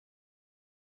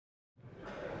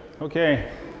Okay,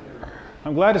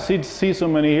 I'm glad to see so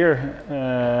many here.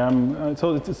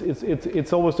 So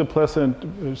it's always a pleasant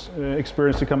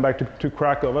experience to come back to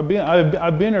Krakow.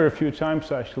 I've been here a few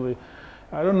times actually.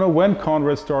 I don't know when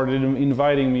Conrad started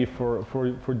inviting me for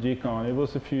GCon. It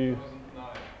was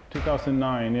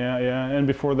 2009, yeah. And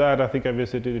before that, I think I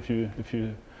visited a few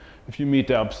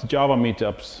meetups, Java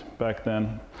meetups back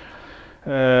then.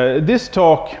 This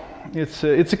talk,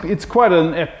 it's quite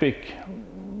an epic,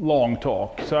 long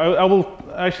talk. So I will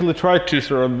actually try to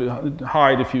sort of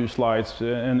hide a few slides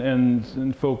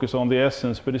and focus on the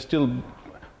essence, but it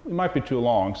might be too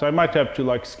long. So I might have to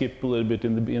like skip a little bit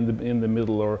in the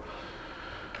middle or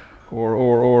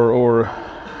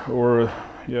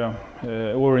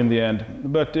in the end.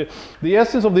 But the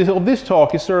essence of this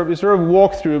talk is sort of a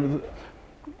walkthrough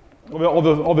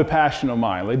of a passion of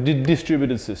mine, like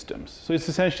distributed systems. So it's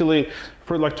essentially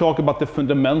for like talk about the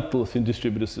fundamentals in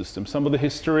distributed systems, some of the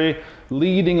history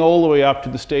leading all the way up to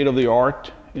the state of the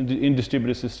art in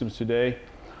distributed systems today,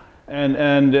 and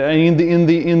in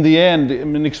the end, I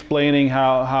mean, explaining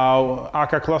how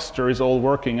Akka cluster is all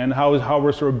working and how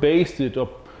we're sort of based it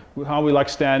up. How we like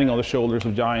standing on the shoulders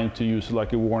of giants, to use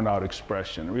like a worn-out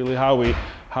expression. Really, how we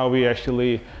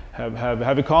actually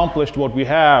have accomplished what we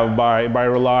have by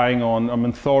relying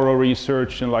on thorough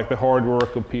research and like the hard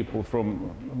work of people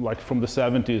from the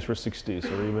 70s or 60s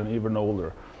or even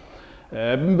older.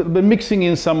 But mixing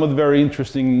in some of the very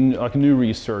interesting like new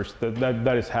research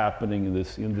that is happening in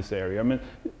this area. I mean,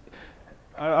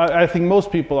 I think most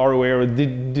people are aware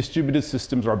that distributed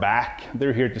systems are back.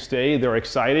 They're here to stay. They're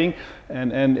exciting,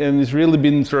 and it's really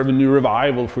been sort of a new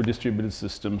revival for distributed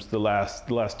systems the last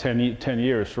 10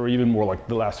 years, or even more like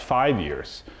the last 5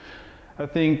 years. I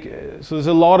think so. There's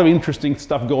a lot of interesting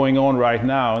stuff going on right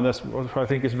now, and that's what I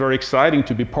think is very exciting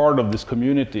to be part of this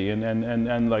community and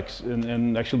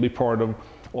actually be part of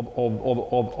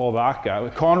Akka.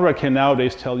 Conrad can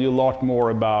nowadays tell you a lot more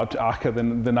about Akka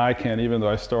than I can, even though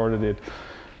I started it.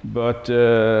 But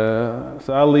so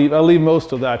I'll leave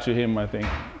most of that to him, I think.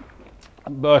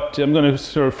 But I'm going to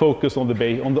sort of focus on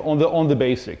the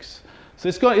basics. So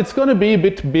it's going to be a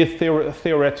bit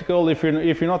theoretical. If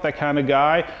you're not that kind of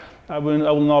guy, I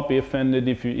will not be offended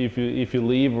if you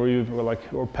leave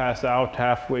or pass out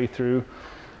halfway through.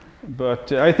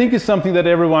 But I think it's something that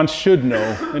everyone should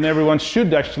know, and everyone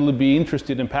should actually be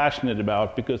interested and passionate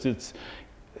about, because it's,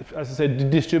 as I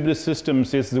said, distributed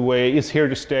systems is here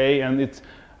to stay, and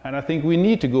I think we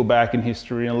need to go back in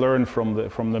history and learn from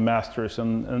the masters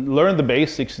and learn the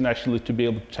basics, and actually to be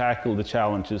able to tackle the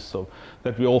challenges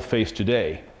that we all face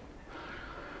today.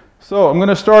 So I'm going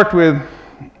to start with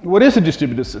what is a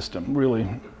distributed system really,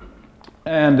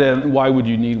 and then why would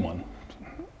you need one?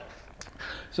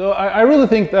 So I really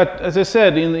think that, as I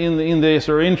said in the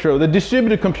sort of intro, the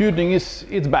distributed computing it's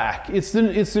back. It's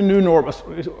the new norm,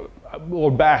 or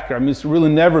back. I mean, it's really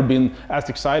never been as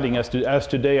exciting as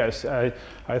today, I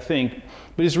think.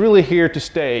 But it's really here to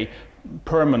stay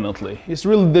permanently. It's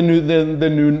really the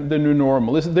new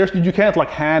normal. You can't like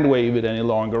hand wave it any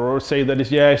longer, or say that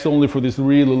it's only for these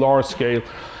really large scale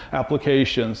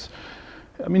applications.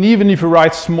 I mean, even if you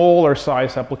write smaller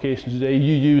size applications today,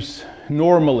 you use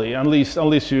normally,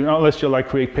 unless you like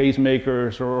create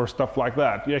pacemakers or stuff like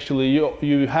that.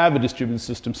 You have a distributed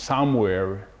system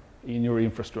somewhere in your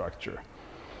infrastructure.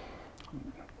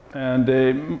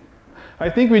 And I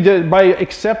think by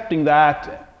accepting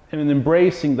that and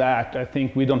embracing that, I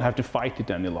think we don't have to fight it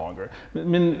any longer. I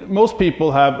mean, most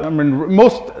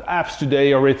apps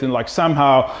today are written like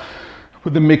somehow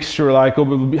with a mixture like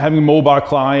of having mobile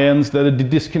clients that are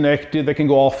disconnected, they can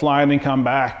go offline and come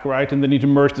back, right? And they need to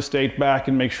merge the state back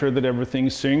and make sure that everything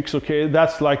syncs. Okay,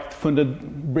 that's like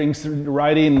brings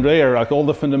right in there, like all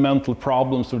the fundamental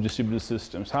problems of distributed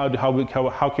systems. How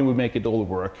can we make it all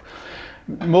work?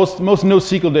 Most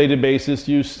NoSQL databases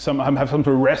have some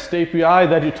sort of REST API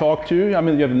that you talk to. I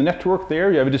mean, you have a network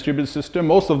there, you have a distributed system.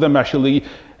 Most of them actually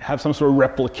have some sort of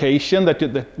replication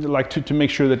to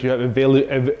make sure that you have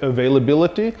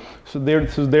availability. So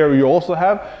there you also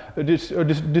have a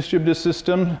distributed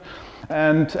system,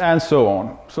 and so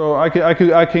on. So I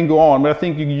can go on, but I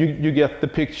think you get the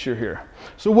picture here.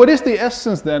 So what is the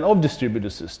essence then of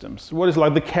distributed systems? What is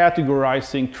like the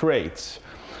categorizing traits?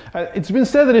 It's been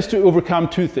said that it's to overcome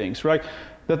two things, right?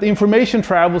 That the information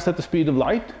travels at the speed of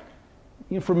light.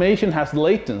 Information has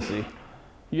latency.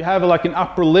 You have like an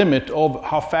upper limit of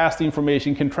how fast the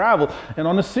information can travel. And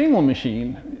on a single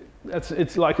machine,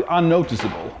 it's like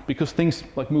unnoticeable, because things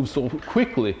like move so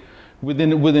quickly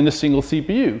within a single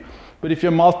CPU. But if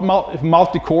you have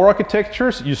multi-core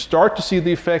architectures, you start to see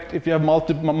the effect if you have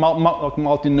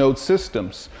multi-node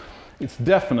systems. It's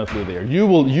definitely there. You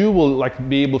will like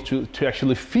be able to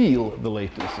actually feel the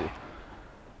latency.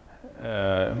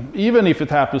 Even if it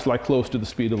happens like close to the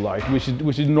speed of light, which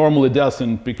it normally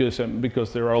doesn't, because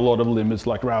there are a lot of limits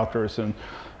like routers and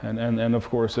of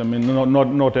course, I mean,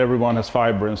 not everyone has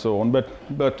fiber and so on, but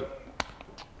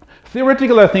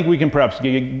theoretically, I think we can perhaps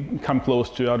come close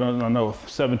to, I don't know,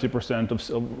 70%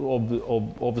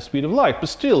 of the speed of light, but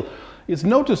still, it's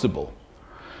noticeable.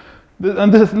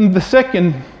 And the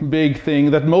second big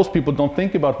thing that most people don't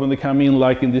think about when they come in,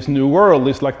 like in this new world,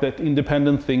 is like that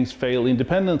independent things fail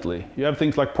independently. You have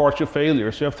things like partial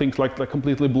failures. You have things like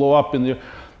completely blow up in the,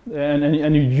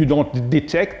 and you don't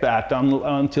detect that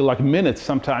until like minutes,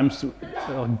 sometimes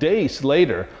days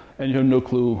later, and you have no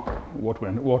clue what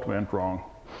went wrong.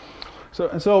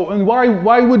 And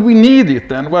why would we need it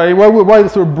then? Why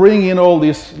sort of bring in all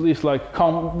these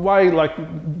why like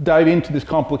dive into this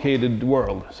complicated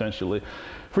world essentially?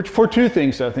 For two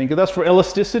things, I think. That's for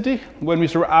elasticity. When we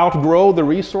sort of outgrow the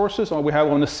resources we have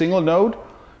on a single node,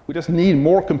 we just need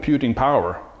more computing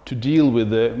power to deal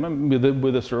with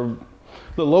the sort of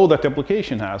the load that the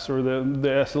application has, or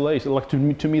the SLAs, like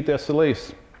to meet the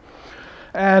SLAs.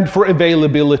 And for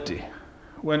availability.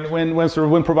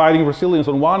 When providing resilience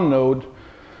on one node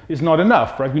is not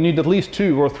enough, right? We need at least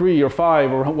 2 or 3 or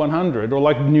 5 or 100, or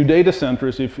like new data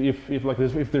centers if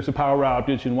there's a power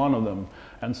outage in one of them,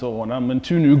 and so on. And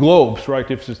 2 new globes, right?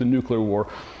 If it's a nuclear war.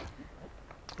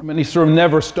 I mean, it sort of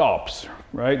never stops,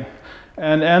 right?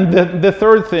 And the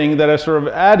third thing that I sort of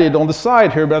added on the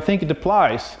side here, but I think it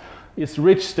applies, is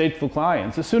rich stateful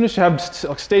clients. As soon as you have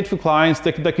stateful clients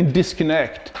that can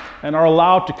disconnect and are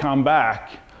allowed to come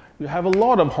back, you have a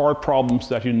lot of hard problems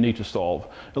that you need to solve.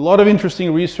 A lot of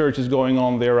interesting research is going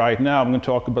on there right now. I'm going to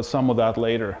talk about some of that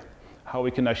later, how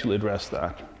we can actually address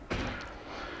that.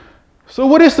 So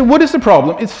what is the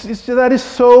problem? It's that is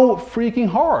so freaking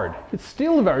hard. It's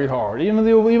still very hard, even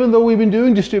though we've been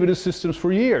doing distributed systems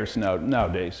for years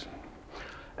nowadays.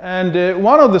 And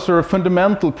one of the sort of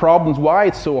fundamental problems why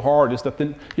it's so hard is that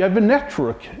you have a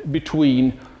network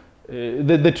between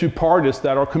the two parties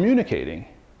that are communicating.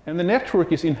 And the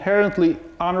network is inherently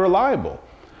unreliable.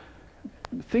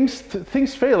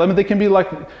 Things fail. I mean, they can be like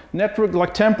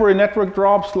temporary network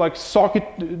drops, like socket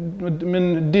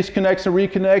disconnects and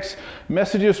reconnects.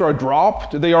 Messages are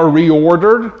dropped, they are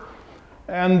reordered,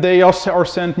 and they are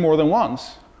sent more than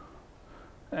once.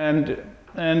 And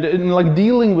in like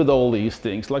dealing with all these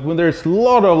things, like when there's a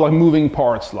lot of like moving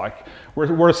parts, like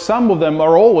where some of them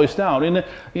are always down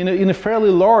in a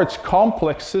fairly large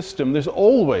complex system, there's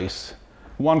always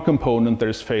one component that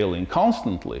is failing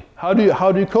constantly. How do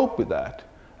you cope with that?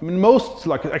 I mean, most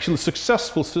like actually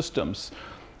successful systems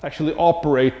actually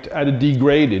operate at a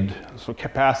degraded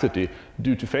capacity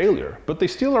due to failure, but they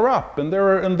still are up,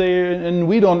 and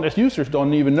we don't, as users,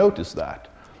 don't even notice that.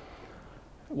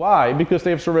 Why? Because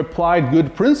they've sort of applied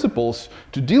good principles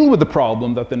to deal with the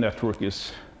problem that the network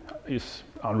is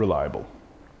unreliable.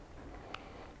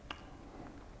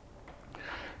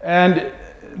 And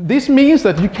this means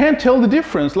that you can't tell the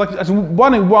difference. Like as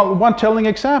one telling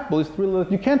example is really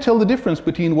that you can't tell the difference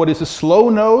between what is a slow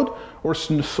node or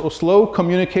slow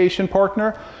communication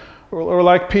partner or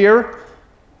like peer,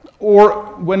 or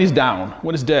when he's down,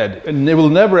 when he's dead, and they will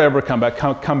never ever come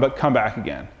back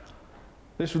again.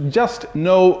 There's just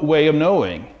no way of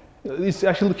knowing. This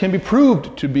actually can be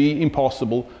proved to be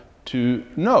impossible to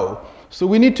know. So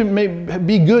we need to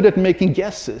be good at making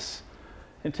guesses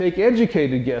and take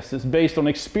educated guesses based on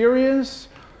experience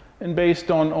and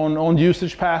based on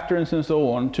usage patterns and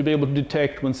so on, to be able to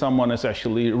detect when someone is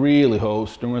actually really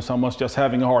host and when someone's just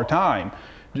having a hard time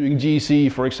doing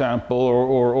GC, for example,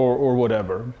 or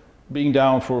whatever, being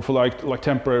down for like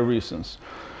temporary reasons.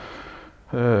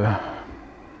 You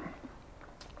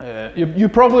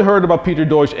probably heard about Peter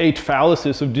Deutsch's 8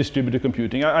 fallacies of distributed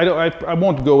computing. I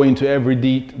won't go into every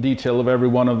detail of every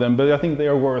one of them, but I think they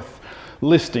are worth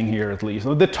listing here at least.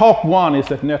 The top one is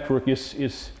that network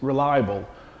is reliable,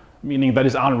 meaning that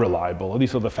it's unreliable.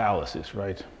 These are the fallacies,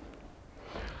 right?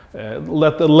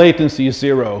 Let the latency is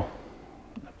 0.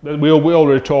 We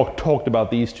already talked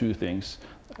about these 2 things.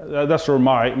 That's sort of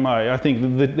I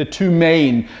think the 2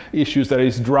 main issues that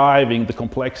is driving the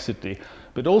complexity,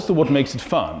 but also what makes it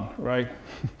fun, right?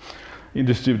 In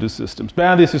distributed systems.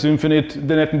 Bandwidth is infinite,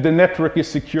 the network is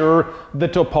secure, the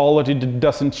topology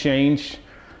doesn't change.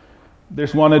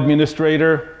 There's one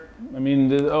administrator. I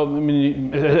mean,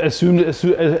 as soon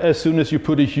as you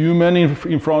put a human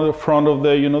in front of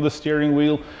the the steering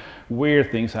wheel,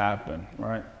 weird things happen,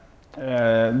 right?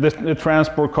 The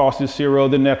transport cost is 0.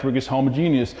 The network is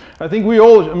homogeneous. I think we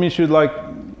all, should like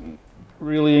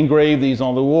really engrave these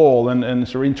on the wall and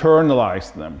sort of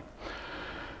internalize them.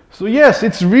 So yes,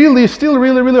 it's really still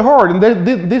really hard, and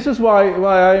this is why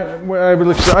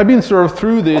I've been sort of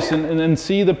through this and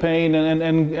see the pain,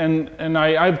 and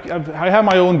I have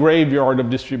my own graveyard of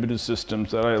distributed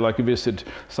systems that I like to visit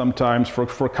sometimes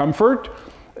for comfort,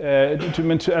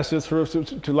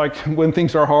 to like when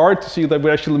things are hard, to see that we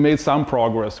actually made some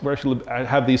progress. We actually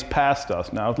have these past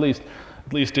us now, at least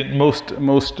in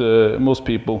most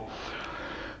people.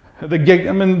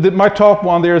 My top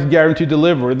one there is guaranteed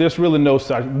delivery. There's really no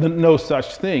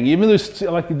such thing. Even there's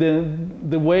like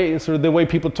the way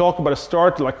people talk about it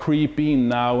start to like creep in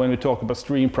now when we talk about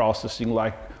stream processing,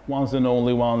 like once and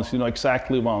only once,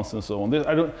 exactly once and so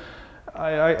on.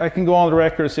 I can go on the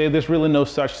record and say there's really no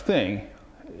such thing.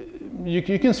 You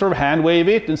can sort of hand wave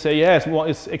it and say yes, well,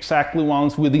 it's exactly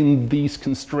once within these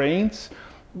constraints,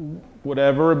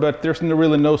 whatever. But there's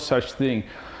really no such thing.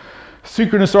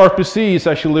 Synchronous RPCs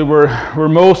actually were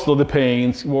most of the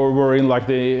pains were in like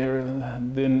the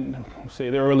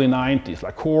early 90s,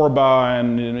 like Corba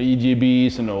and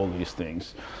EGBs and all these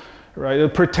things,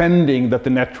 right? Pretending that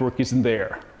the network isn't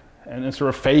there and sort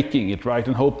of faking it, right?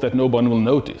 And hope that no one will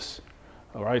notice,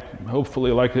 all right?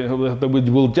 Hopefully, like that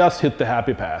we'll just hit the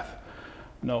happy path.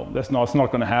 No, it's not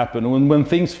going to happen. When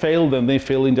things fail, then they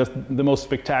fail in just the most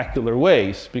spectacular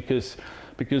ways because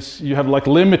you have like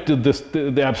limited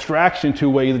the abstraction to a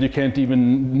way that you can't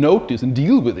even notice and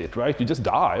deal with it, right? You just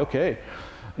die, okay.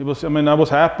 I was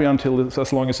happy until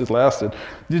as long as it lasted.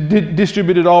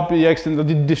 Distributed objects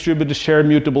and distributed shared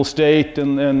mutable state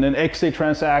and XA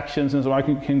transactions, and so I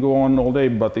can go on all day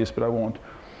about this, but I won't.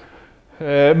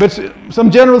 But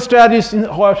some general strategies in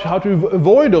how to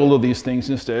avoid all of these things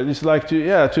instead. It's like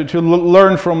to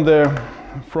learn from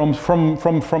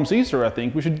Caesar. I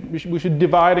think we should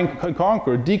divide and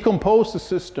conquer, decompose the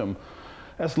system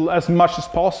as much as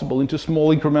possible into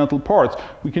small incremental parts.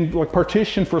 We can like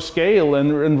partition for scale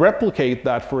and replicate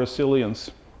that for resilience.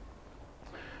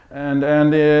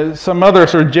 And some other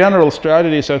sort of general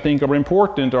strategies I think are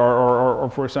important are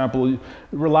for example,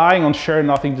 relying on share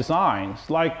nothing designs,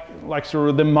 like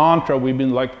sort of the mantra we've been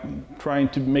like trying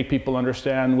to make people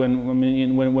understand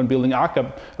when building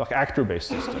Akka, like actor-based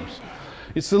systems.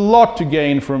 It's a lot to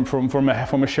gain from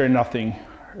a share nothing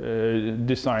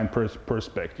design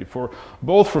perspective,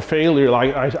 both for failure,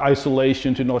 like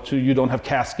isolation, you don't have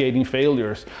cascading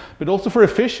failures, but also for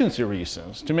efficiency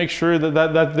reasons, to make sure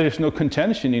that there's no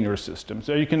contention in your system.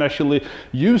 So you can actually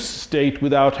use state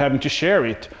without having to share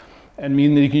it, and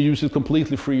mean that you can use it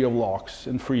completely free of locks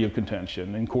and free of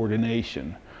contention and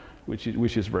coordination, which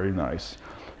is very nice.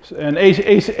 And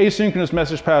asynchronous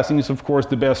message passing is of course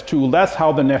the best tool. That's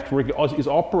how the network is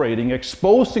operating.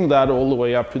 Exposing that all the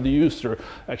way up to the user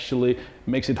actually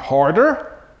makes it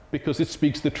harder because it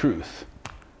speaks the truth.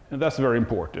 And that's very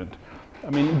important. I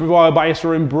mean, by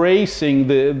sort of embracing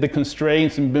the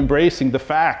constraints and embracing the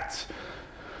facts,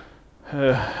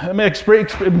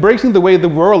 embracing the way the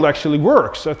world actually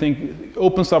works, I think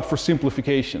opens up for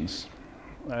simplifications.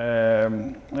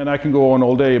 And I can go on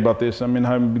all day about this. I mean,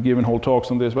 I've given whole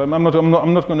talks on this, but I'm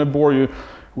not going to bore you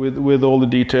with all the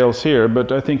details here.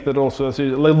 But I think that also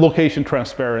location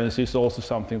transparency is also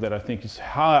something that I think is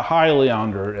highly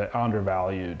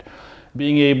undervalued.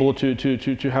 Being able to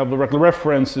have the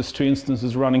references to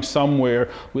instances running somewhere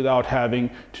without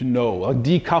having to know, like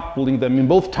decoupling them in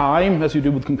both time, as you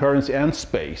do with concurrency, and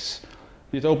space.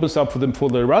 It opens up for the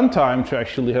runtime to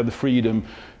actually have the freedom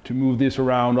to move this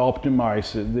around,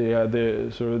 optimize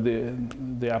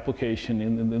the application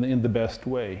in the best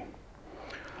way.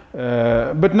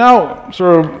 But now,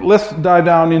 let's dive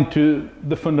down into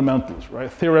the fundamentals,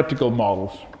 right? Theoretical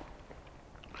models.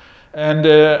 And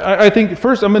I think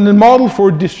first, the model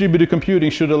for distributed computing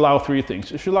should allow three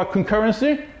things. It should allow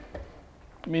concurrency,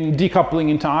 decoupling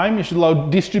in time. It should allow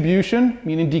distribution,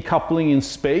 meaning decoupling in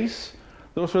space.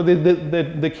 Those are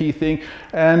the key thing.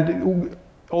 And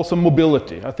also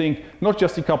mobility. I think not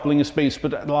just decoupling in space,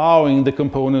 but allowing the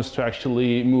components to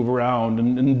actually move around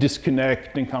and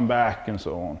disconnect and come back and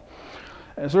so on.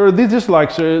 And so this is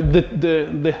like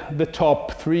the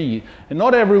top three. And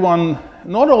not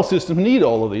all systems need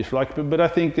all of these, right? But I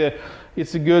think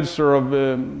it's a good it's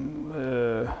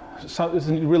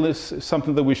really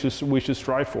something that we should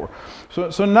strive for.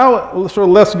 So now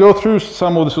let's go through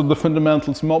some of the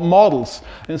fundamentals models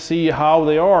and see how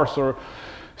they are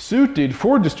suited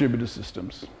for distributed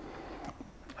systems.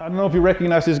 I don't know if you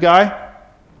recognize this guy,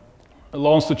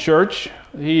 Alonzo Church.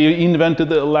 He invented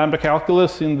the lambda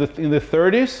calculus in the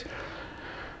 30s.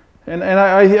 And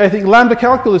I think lambda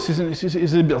calculus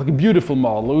is a beautiful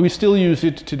model. We still use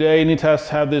it today, and it has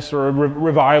had this sort of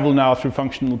revival now through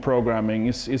functional programming.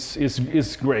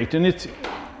 It's great. And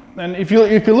if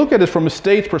you look at it from a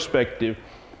state perspective,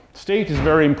 State is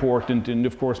very important, and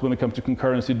of course, when it comes to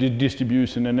concurrency,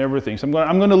 distribution, and everything. So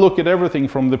I'm going to look at everything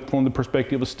from the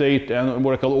perspective of state and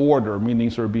what I call order, meaning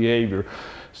sort of behavior.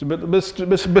 So, but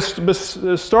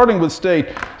starting with state,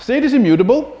 state is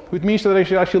immutable, which means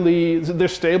that actually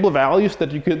there's stable values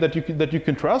that you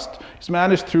can trust. It's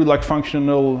managed through like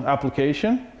functional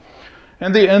application.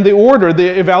 And the order,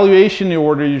 the evaluation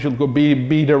order, you should go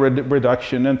beta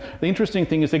reduction. And the interesting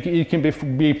thing is that it can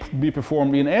be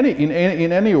performed in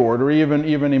any order, even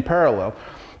in parallel.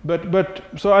 But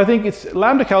so I think it's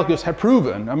lambda calculus have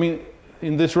proven. I mean,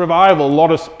 in this revival, a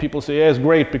lot of people say, yeah, it's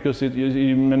great because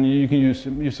you can use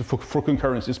it for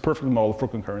concurrency. It's a perfect model for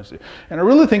concurrency. And I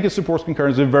really think it supports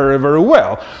concurrency very, very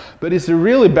well. But it's a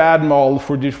really bad model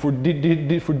for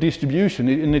distribution,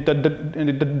 and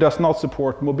it does not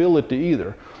support mobility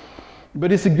either.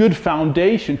 But it's a good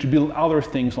foundation to build other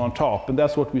things on top, and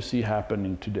that's what we see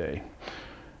happening today.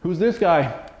 Who's this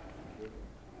guy?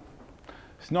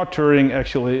 It's not Turing,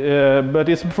 actually, but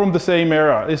it's from the same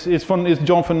era. It's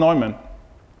John von Neumann.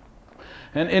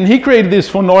 And he created this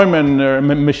von Neumann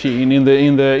machine in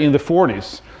the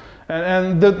 40s,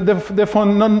 and the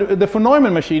von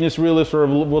Neumann machine is really sort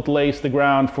of what lays the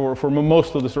ground for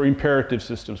most of the sort of imperative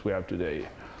systems we have today.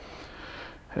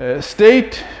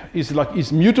 State is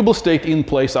mutable state in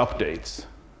place updates.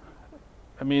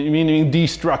 I mean, meaning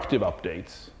destructive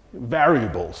updates,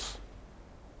 variables.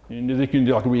 They can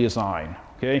like reassign.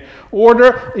 Okay.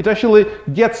 Worder, it actually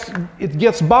gets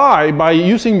by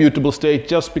using mutable state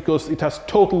just because it has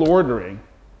total ordering.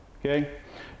 Okay,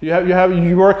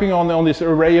 you're working on this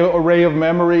array of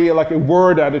memory like a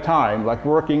word at a time, like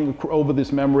working over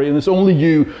this memory, and it's only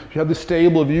you. You have the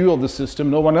stable view of the system.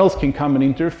 No one else can come and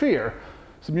interfere.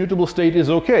 So mutable state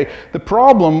is okay. The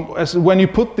problem is when you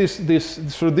put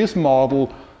this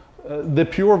model, the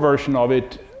pure version of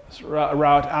it,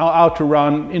 out to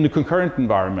run in a concurrent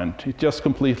environment, it just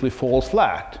completely falls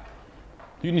flat.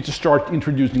 You need to start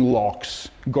introducing locks,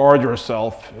 guard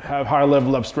yourself, have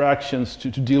high-level abstractions to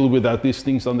deal with these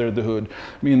things under the hood.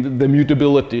 I mean, the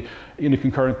mutability in a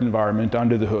concurrent environment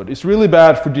under the hood. It's really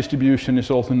bad for distribution.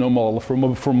 It's also no model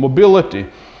for mobility.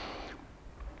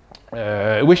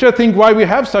 Which I think why we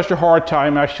have such a hard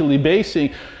time actually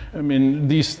basing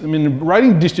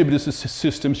writing distributed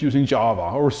systems using Java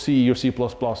or C or C++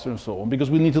 and so on,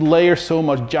 because we need to layer so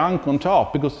much junk on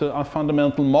top because the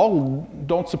fundamental model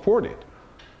don't support it.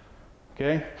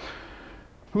 Okay,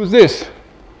 who's this?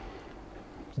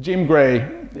 Jim Gray.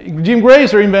 Jim Gray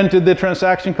invented the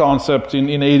transaction concept in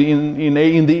the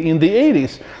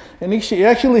 80s. And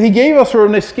he gave us sort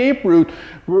of an escape route.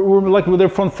 Like with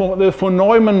the von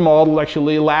Neumann model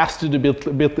actually lasted a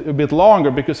bit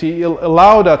longer because he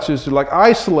allowed us to like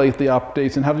isolate the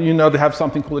updates and have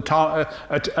something called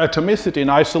atomicity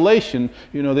and isolation.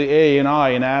 The A and I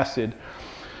in ACID.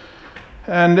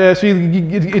 And so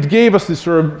it gave us this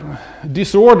sort of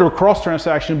disorder cross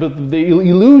transaction, but the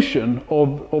illusion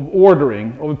of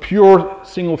ordering of a pure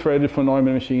single-threaded von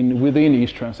Neumann machine within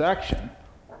each transaction.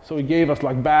 So it gave us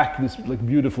back this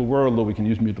beautiful world where we can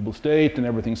use mutable state and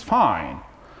everything's fine.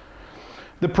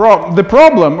 The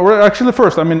problem, or actually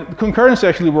first, concurrency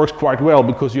actually works quite well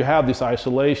because you have this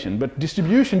isolation, but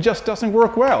distribution just doesn't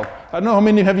work well. I don't know how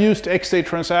many have used XA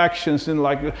transactions in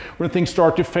when things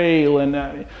start to fail, and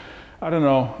I don't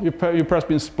know, you've perhaps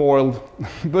been spoiled,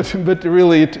 but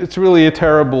really, it's really a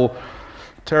terrible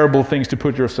things to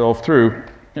put yourself through.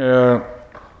 So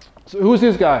who's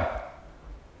this guy?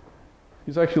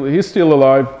 He's still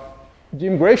alive.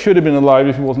 Jim Gray should have been alive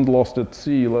if he wasn't lost at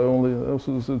sea. That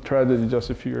was a tragedy just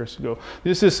a few years ago.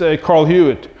 This is Carl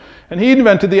Hewitt, and he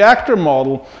invented the actor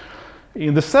model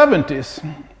in the 70s.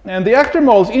 And the actor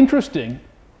model is interesting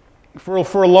for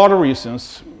a lot of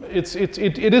reasons.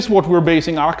 It is what we're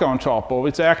basing Akka on top of.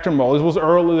 It's actor model. It was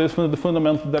the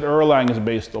fundamental that Erlang is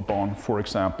based upon, for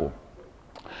example.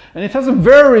 And it has a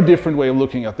very different way of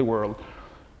looking at the world.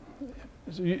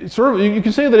 You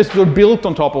can say that it's built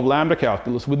on top of lambda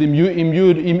calculus with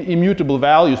immutable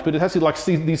values, but it has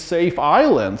these safe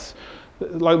islands,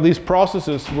 like these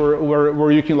processes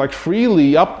where you can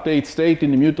freely update state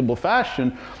in immutable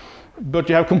fashion, but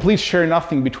you have complete share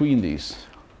nothing between these.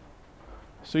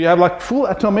 So you have full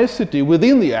atomicity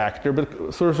within the actor, but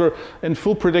and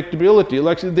full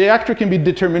predictability. The actor can be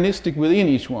deterministic within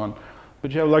each one,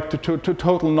 but you have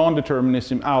total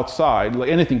non-determinism outside.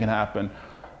 Anything can happen.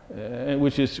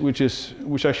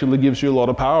 Which actually gives you a lot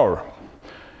of power.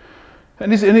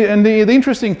 And the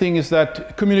interesting thing is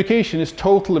that communication is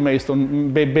totally based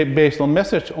on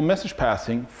message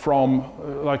passing from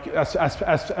as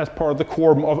part of the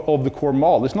core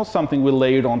model. It's not something we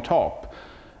layered on top.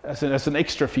 as an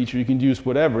extra feature. You can use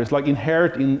whatever. It's like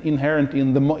inherent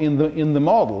in the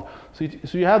model.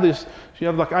 So you have this. So you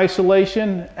have like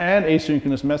isolation and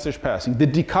asynchronous message passing. The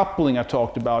decoupling I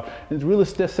talked about. It really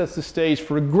sets the stage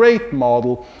for a great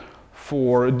model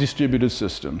for distributed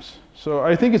systems. So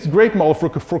I think it's a great model for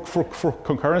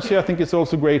concurrency. I think it's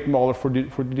also a great model for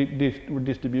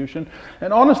distribution.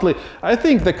 And honestly, I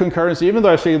think that concurrency, even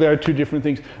though I say there are two different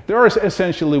things, they are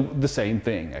essentially the same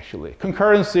thing, actually.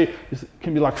 Concurrency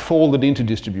can be like folded into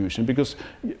distribution, because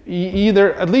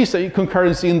either, at least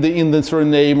concurrency in the sort of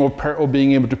name of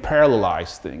being able to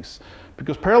parallelize things.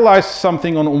 Because parallelize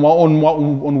something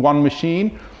on one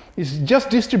machine is just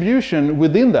distribution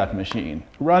within that machine,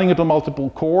 running it on multiple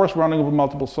cores, running it on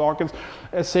multiple sockets.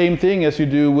 Same thing as you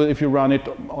do if you run it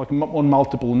on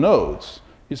multiple nodes.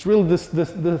 It's really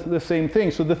the same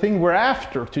thing. So the thing we're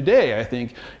after today, I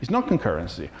think, is not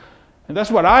concurrency. And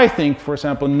that's what I think, for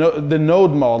example, the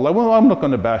node model. Well, I'm not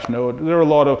going to bash node. There are a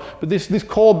lot of, but this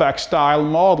callback style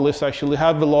model is actually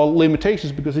have a lot of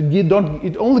limitations, because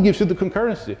it only gives you the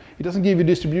concurrency. It doesn't give you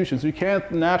distribution. So you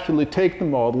can't naturally take the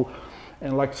model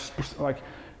and like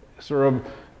sort of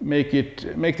make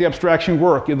the abstraction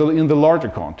work in the larger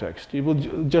context. It will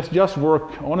just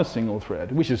work on a single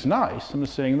thread, which is nice. I'm not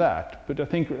saying that, but I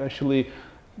think actually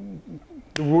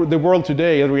the world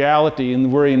today, the reality,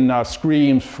 and we're in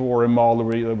screams for a model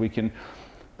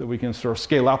that we can sort of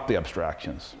scale up the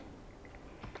abstractions.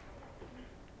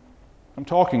 I'm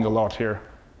talking a lot here.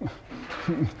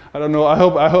 I don't know. I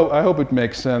hope it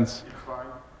makes sense.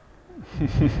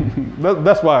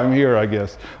 That's why I'm here, I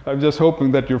guess. I'm just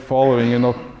hoping that you're following, you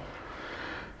know.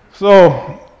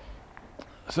 So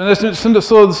that's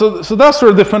sort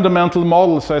of the fundamental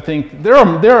models. I think there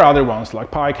are other ones like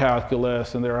pi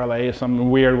calculus, and there are like some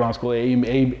weird ones called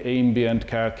ambient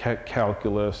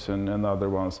calculus and other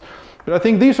ones. But I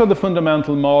think these are the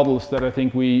fundamental models that I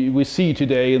think we see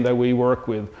today and that we work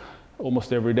with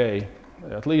almost every day.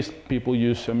 At least people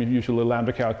use, I mean, usually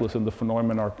lambda calculus and the von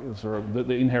Neumann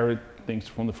the inherent things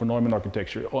from the von Neumann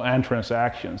architecture and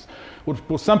transactions.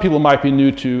 What some people might be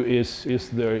new to is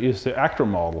the actor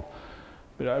model.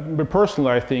 But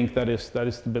personally, I think that's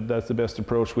the best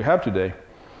approach we have today.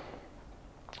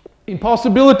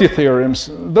 Impossibility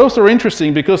theorems, those are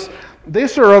interesting because they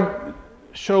sort of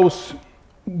shows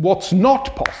what's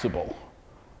not possible.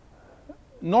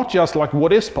 Not just like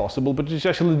what is possible, but it's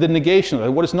actually the negation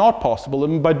of what is not possible.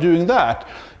 And by doing that,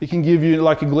 it can give you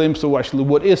like a glimpse of actually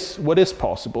what is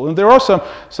possible. And there are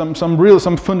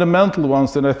some fundamental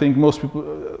ones that I think most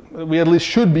people, we at least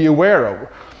should be aware of.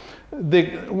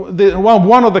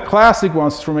 One of the classic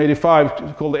ones from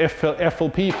 '85 called the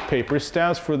FLP paper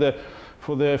stands for the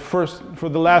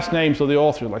last names of the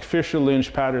authors, like Fisher,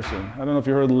 Lynch, Patterson. I don't know if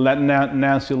you heard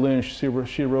Nancy Lynch.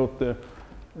 She wrote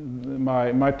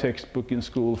my textbook in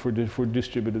school for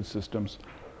distributed systems.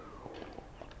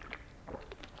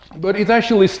 But it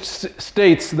actually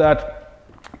states that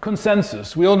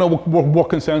consensus. We all know what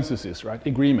consensus is, right?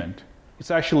 Agreement.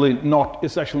 It's actually not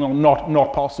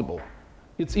possible.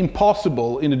 It's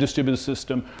impossible in a distributed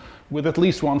system with at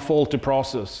least one faulty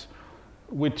process,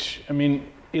 which, I mean,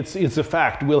 it's a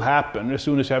fact, will happen as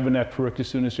soon as you have a network, as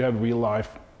soon as you have real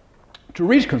life, to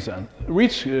reach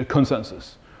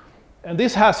consensus. And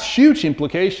this has huge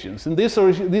implications, and this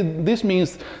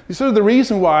means this is the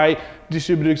reason why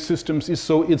distributed systems it's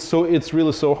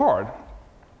really so hard.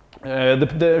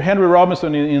 The Henry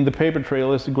Robinson in the paper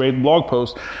trail is a great blog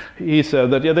post. He said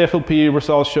that the FLP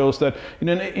result shows that in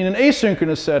an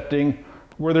asynchronous setting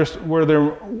where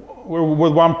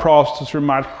one processor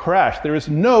might crash, there is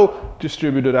no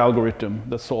distributed algorithm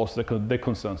that solves the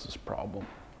consensus problem.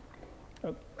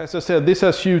 As I said, this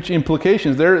has huge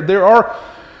implications. There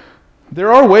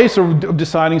are ways of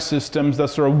designing systems that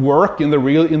sort of work in the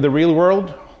real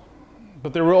world,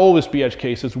 but there will always be edge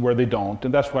cases where they don't,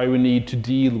 and that's why we need to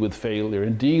deal with failure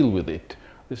and deal with it.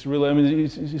 It's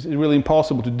really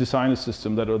impossible to design a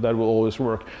system that will always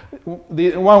work.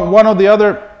 One of the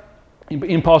other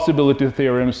impossibility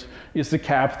theorems is the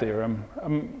CAP theorem.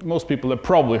 Most people have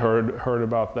probably heard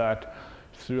about that.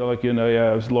 So, like, you know,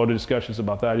 yeah, there's a lot of discussions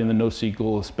about that in the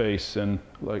NoSQL space and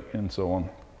so on.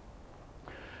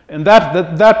 And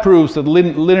that proves that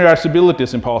linearizability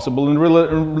is impossible, and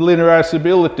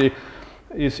linearizability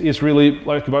is really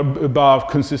like above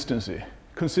consistency.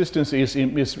 Consistency is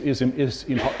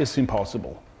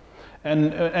impossible,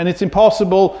 and it's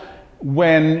impossible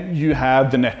when you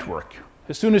have the network.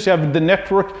 As soon as you have the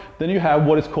network, then you have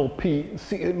what is called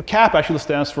CAP actually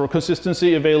stands for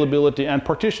consistency, availability, and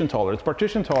partition tolerance.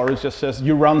 Partition tolerance just says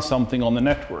you run something on the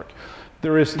network.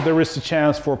 there is a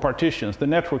chance for partitions. The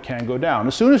network can go down.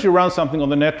 As soon as you run something on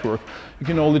the network, you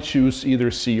can only choose either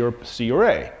C or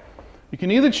A. You can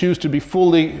either choose to be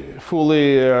fully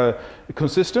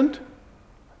consistent,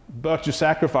 but you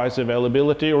sacrifice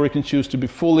availability, or you can choose to be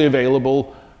fully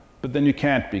available, but then you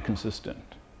can't be consistent.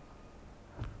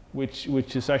 Which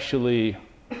is actually,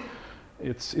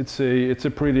 it's a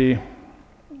pretty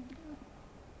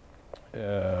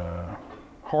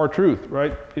hard truth,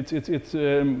 right?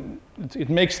 It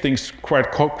makes things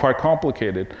quite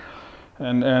complicated,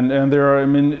 and there are, I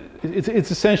mean, it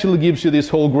essentially gives you this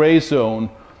whole gray zone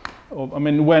of, I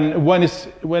mean, when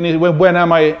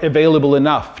am I available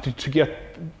enough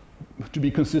to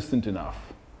be consistent enough,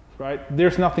 right?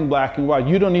 There's nothing black and white.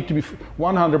 You don't need to be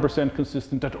 100%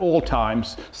 consistent at all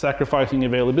times, sacrificing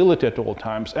availability at all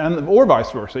times, or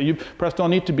vice versa. You perhaps don't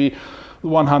need to be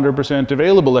 100%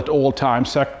 available at all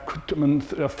times,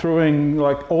 throwing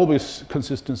like always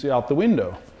consistency out the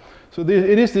window. So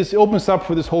this opens up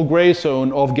for this whole gray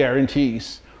zone of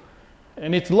guarantees.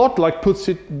 And it's a lot like puts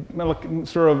it like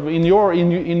sort of in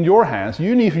your hands.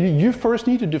 You first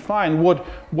need to define what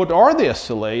are the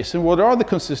SLAs and what are the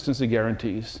consistency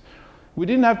guarantees. We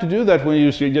didn't have to do that when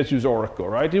you just use Oracle,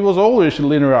 right? It was always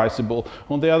linearizable.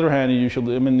 On the other hand,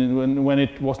 usually, I mean, when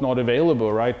it was not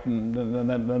available, right, and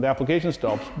then the application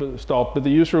stopped, but the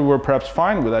user were perhaps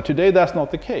fine with that. Today, that's not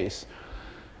the case.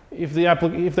 If the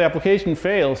application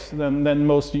fails, then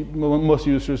most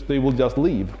users, they will just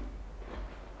leave.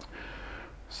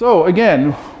 So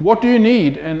again, what do you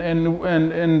need? And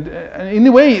in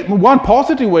a way, one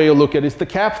positive way to look at it is the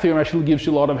CAP theorem actually gives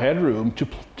you a lot of headroom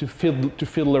to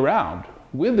fiddle around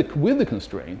with the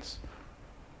constraints.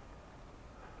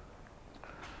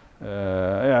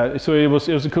 Yeah, so the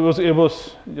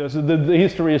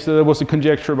history is that there was a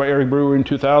conjecture by Eric Brewer in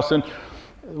 2000. It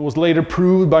was later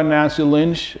proved by Nancy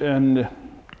Lynch and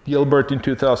Gilbert in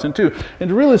 2002, and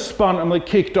it really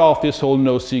kicked off this whole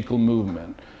NoSQL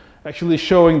movement. Actually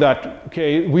showing that,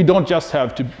 okay, we don't just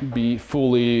have to be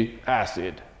fully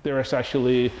ACID. There is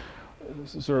actually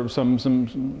sort of some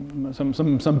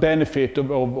benefit of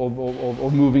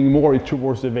moving more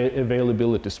towards the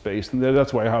availability space, and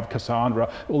that's why I have Cassandra,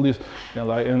 all these, you know,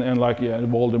 like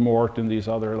Voldemort and these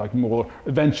other like more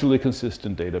eventually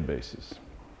consistent databases.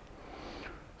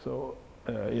 So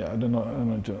yeah, I don't know.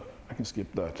 I can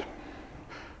skip that.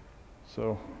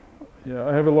 So yeah,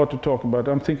 I have a lot to talk about.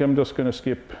 I think I'm just going to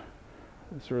skip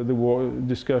sort of the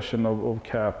discussion of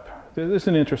CAP. This is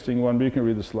an interesting one, but you can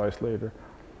read the slides later.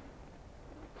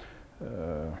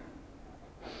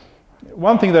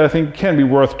 One thing that I think can be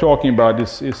worth talking about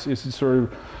is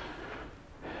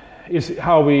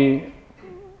how we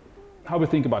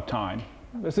think about time.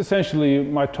 That's essentially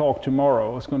my talk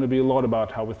tomorrow. It's going to be a lot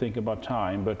about how we think about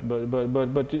time, but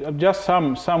just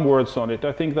some words on it.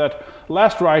 I think that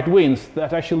last write wins.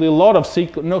 That actually a lot of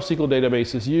NoSQL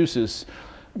databases uses.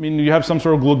 I mean, you have some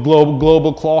sort of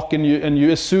global clock, and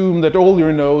you assume that all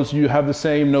your nodes you have the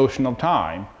same notion of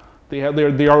time. They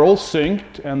are all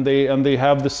synced, and they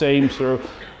have the same sort of.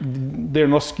 They're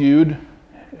not skewed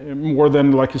more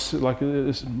than like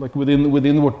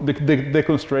within what the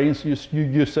constraints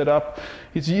you set up.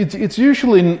 It's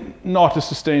usually not a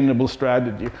sustainable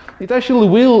strategy. It actually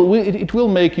will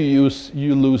make you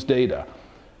lose data.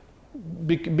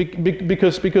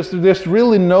 Because there's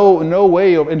really no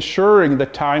way of ensuring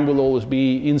that time will always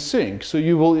be in sync. So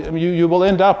you will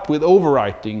end up with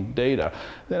overwriting data.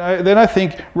 Then I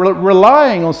think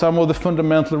relying on some of the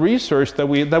fundamental research that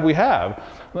we have,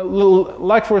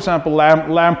 like for example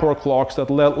Lamport clocks that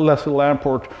Leslie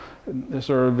Lamport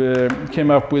sort of came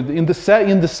up with in the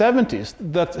 70s,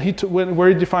 that where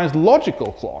he defines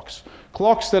logical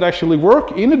clocks that actually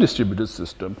work in a distributed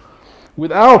system,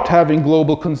 without having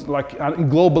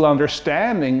global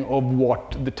understanding of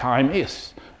what the time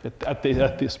is at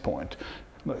this point.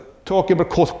 Talking about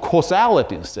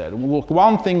causality instead.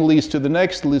 One thing leads to the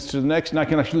next, and I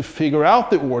can actually figure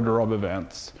out the order of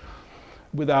events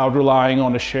without relying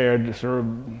on a shared sort of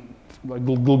like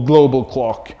global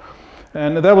clock.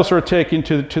 And that was sort of taken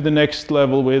to the next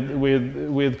level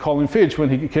with Colin Fitch when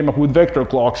he came up with vector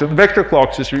clocks. And vector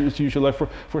clocks is usually, for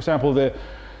example,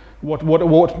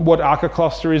 what Akka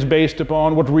cluster is based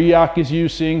upon, what REAC is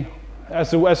using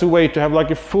as a way to have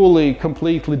like a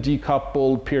completely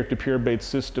decoupled peer-to-peer based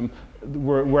system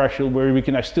where we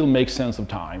can still make sense of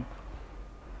time,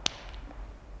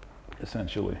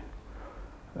 essentially.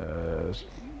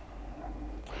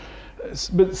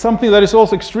 But something that is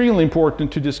also extremely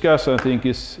important to discuss, I think,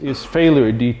 is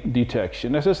failure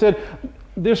detection. As I said,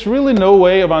 there's really no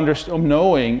way of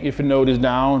knowing if a node is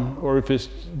down or if it's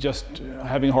just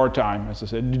having a hard time, as I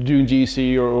said, doing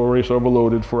GC or is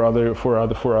overloaded for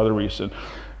other reason.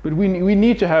 But we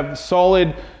need to have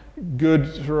solid,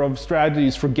 good sort of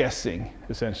strategies for guessing,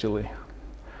 essentially.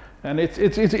 And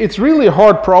it's really a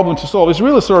hard problem to solve. It's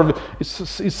really sort of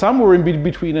it's somewhere in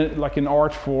between like an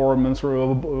art form and sort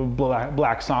of a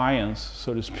black science,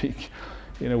 so to speak,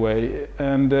 in a way.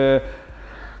 But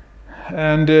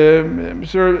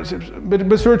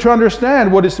sort of to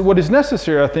understand what is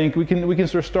necessary, I think we can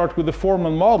sort of start with the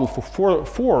formal model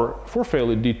for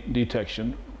failure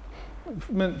detection.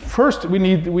 I mean, first, we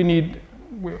need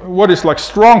what is like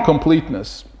strong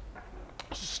completeness.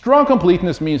 Strong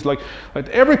completeness means like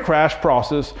every crash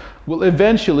process will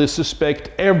eventually suspect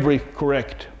every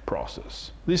correct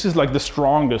process. This is like the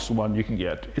strongest one you can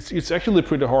get. It's actually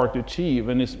pretty hard to achieve,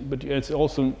 but it's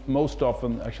also most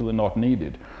often actually not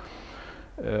needed.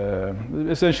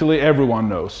 Essentially everyone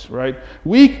knows, right?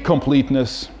 Weak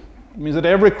completeness means that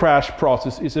every crash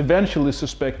process is eventually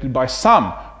suspected by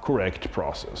some correct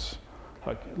process.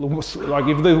 Like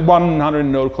if the 100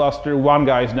 node cluster, one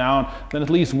guy is down, then at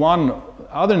least one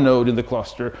other node in the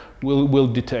cluster will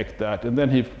detect that, and then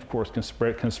he of course can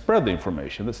spread the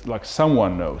information. That's like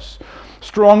someone knows.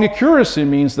 Strong accuracy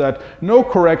means that no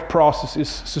correct process is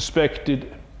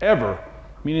suspected ever,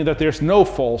 meaning that there's no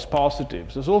false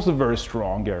positives. It's also a very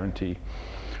strong guarantee.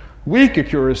 Weak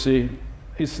accuracy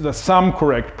is that some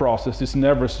correct process is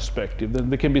never suspected.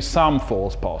 There can be some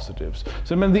false positives.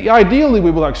 So I mean, ideally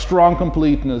we would like strong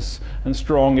completeness and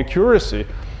strong accuracy,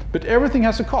 but everything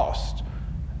has a cost.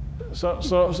 So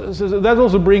that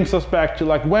also brings us back to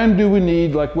like when do we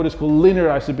need like what is called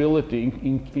linearizability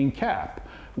in CAP?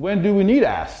 When do we need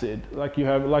ACID, like you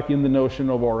have like in the notion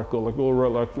of Oracle, like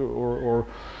or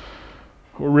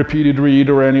repeated read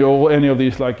or any of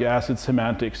these like ACID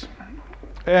semantics?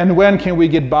 And when can we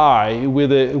get by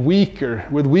with weaker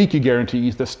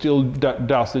guarantees that still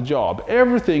does the job?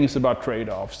 Everything is about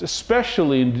trade-offs,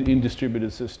 especially in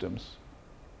distributed systems.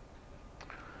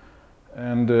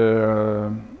 And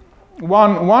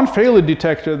one failure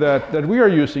detector that we are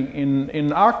using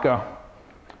in Akka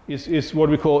is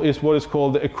what is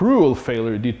called the accrual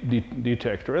failure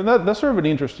detector, and that's sort of an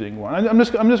interesting one. I'm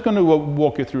just going to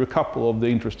walk you through a couple of the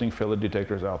interesting failure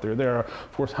detectors out there. There are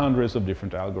of course hundreds of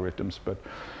different algorithms, but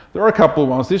there are a couple of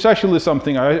ones. This is actually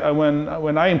something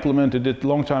when I implemented it a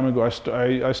long time ago.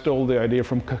 I stole the idea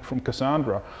from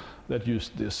Cassandra that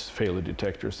used this failure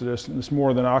detector. So there's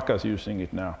more than Akka's using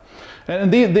it now.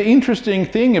 And the interesting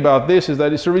thing about this is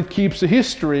that it keeps a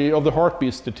history of the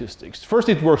heartbeat statistics. First,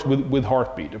 it works with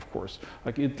heartbeat, of course.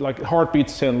 Like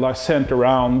heartbeats sent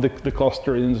around the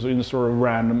cluster in a sort of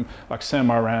random, like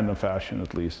semi-random fashion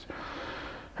at least.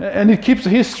 And it keeps a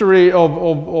history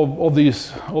of the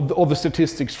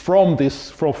statistics from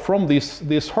this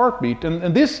heartbeat,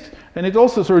 and it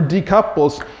also sort of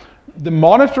decouples the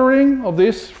monitoring of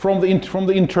this from the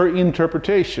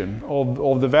interpretation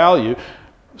of the value.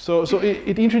 So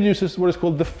it introduces what is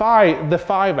called the phi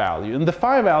value, and the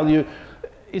phi value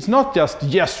is not just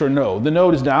yes or no. The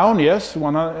node is down, yes,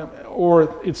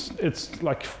 or it's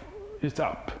like it's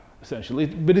up essentially,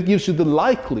 but it gives you the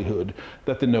likelihood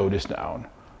that the node is down.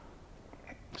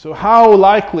 So how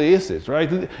likely is it, right?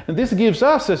 And this gives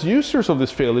us, as users of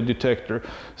this failure detector,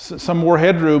 some more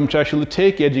headroom to actually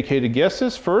take educated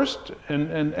guesses first,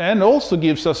 and also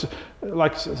gives us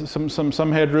like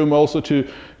some headroom also to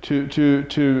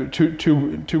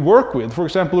work with. For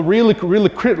example, really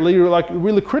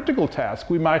critical task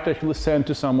we might actually send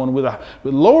to someone with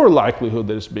lower likelihood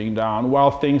that it's being down,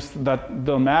 while things that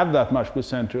don't matter that much we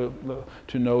send to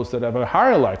nodes that have a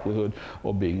higher likelihood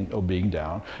of being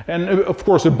down. And of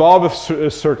course, above a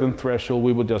certain threshold,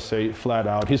 we would just say flat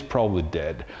out, he's probably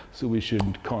dead, so we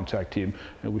shouldn't contact him,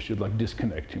 and we should like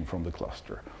disconnect him from the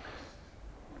cluster.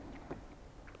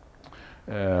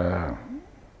 And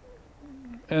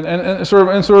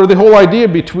sort of the whole idea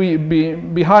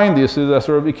behind this is that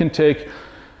sort of it can take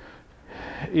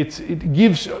it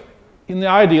gives, in the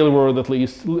ideal world at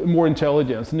least, more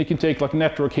intelligence, and it can take like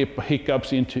network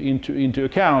hiccups into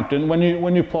account. And when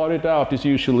you plot it out, it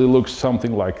usually looks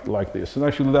something like this. And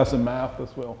actually, that's a math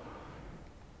as well,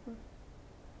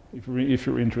 if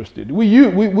you're interested. We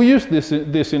use this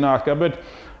in Akka, but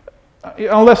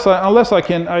unless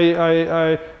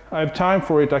I have time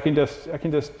for it, I can just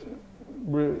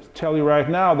tell you right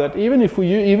now that even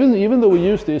though we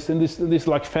use this and this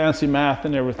like fancy math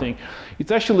and everything,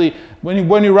 it's actually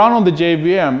when you run on the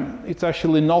JVM, it's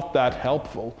actually not that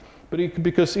helpful. But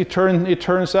because it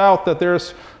turns out that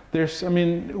there's I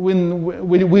mean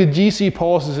with GC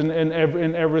pauses and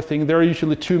everything, there are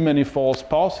usually too many false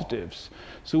positives.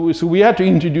 So we had to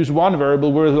introduce one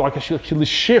variable where like actually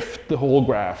shift the whole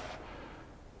graph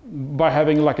by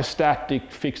having like a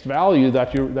static fixed value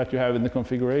that you have in the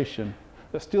configuration.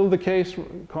 That's still the case,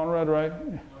 Conrad, right?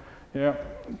 Yeah.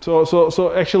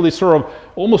 So actually sort of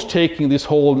almost taking this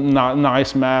whole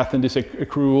nice math and this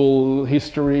accrual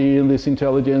history and this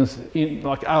intelligence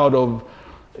like out of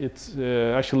it's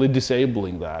actually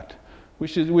disabling that,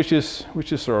 which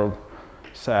is sort of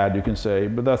sad, you can say,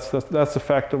 but that's a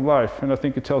fact of life, and I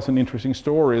think it tells an interesting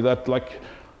story that like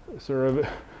sort of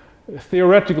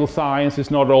theoretical science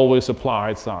is not always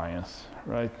applied science,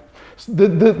 right?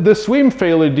 The swim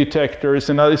failure detectors,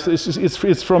 and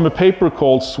it's from a paper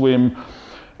called Swim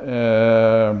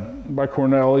by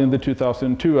Cornell in the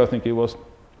 2002, I think it was.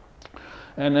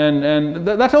 And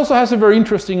that also has a very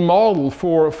interesting model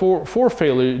for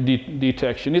failure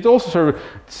detection. It also sort of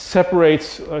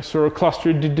separates sort of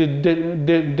cluster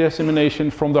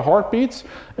dissemination from the heartbeats,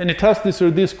 and it has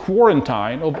this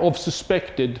quarantine of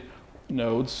suspected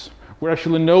nodes, where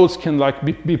actually nodes can like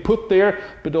be put there,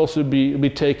 but also be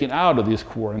taken out of this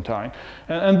quarantine.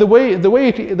 And the way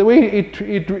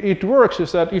it works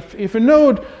is that if a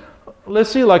node,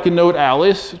 let's say like a node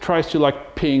Alice tries to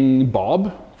like ping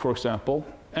Bob, for example,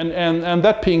 and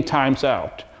that ping times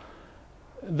out,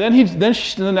 then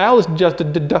Alice just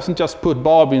doesn't just put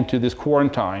Bob into this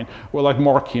quarantine or like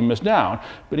mark him as down,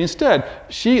 but instead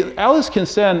Alice can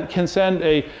send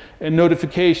a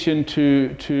notification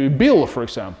to Bill, for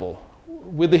example,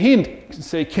 with the hint,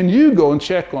 say, can you go and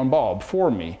check on Bob for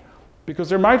me? Because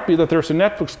there might be that there's a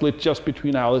network split just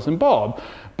between Alice and Bob,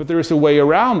 but there is a way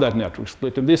around that network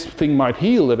split, and this thing might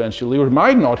heal eventually, or it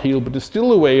might not heal, but there's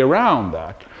still a way around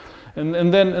that.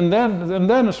 And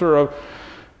then sort of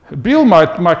Bill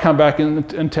might come back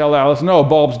and tell Alice, no,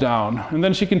 Bob's down, and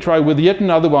then she can try with yet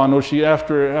another one, or she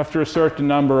after a certain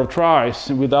number of tries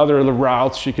with other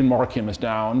routes she can mark him as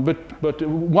down. But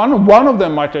one of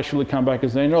them might actually come back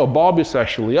and say, no, Bob is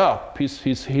actually up.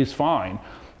 He's fine.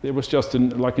 There was just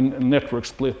like a network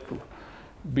split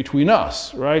between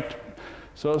us, right?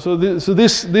 So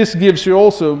this gives you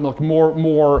also like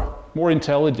more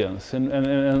intelligence and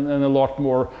a lot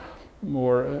more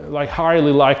like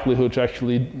highly likelihood to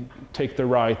actually take the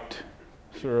right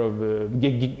sort of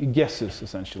guesses,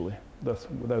 essentially. That's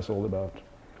what that's all about.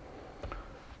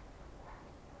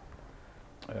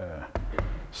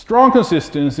 Strong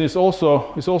consistency is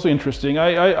also interesting.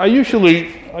 I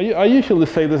usually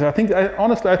say this.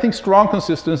 Honestly I think strong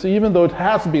consistency, even though it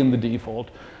has been the default,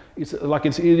 it's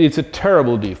a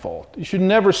terrible default. You should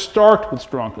never start with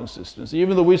strong consistency,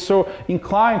 even though we're so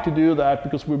inclined to do that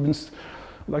because we've been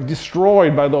like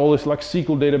destroyed by all these like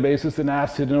SQL databases and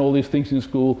ACID and all these things in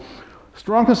school.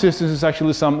 Strong consistency is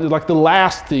actually like the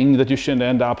last thing that you should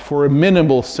end up for a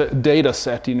minimal data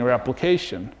set in your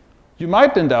application. You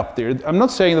might end up there. I'm not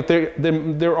saying that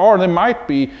there might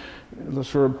be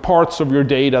sort of parts of your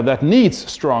data that needs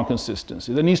strong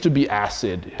consistency. There needs to be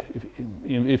ACID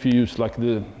if you use like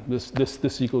the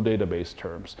SQL database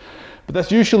terms. But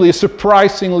that's usually a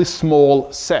surprisingly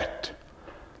small set.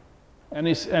 And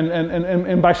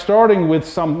by starting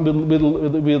with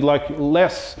like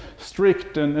less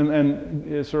strict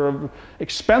and sort of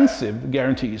expensive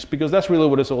guarantees, because that's really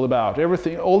what it's all about.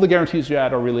 All the guarantees you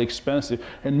add are really expensive,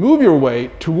 and move your way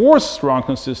towards strong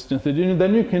consistency.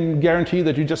 Then you can guarantee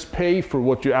that you just pay for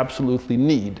what you absolutely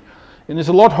need. And it's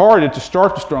a lot harder to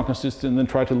start with strong consistency than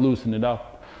try to loosen it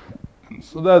up.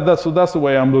 So that's the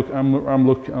way I'm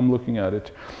looking at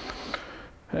it.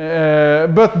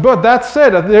 But that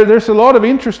said, there's a lot of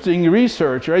interesting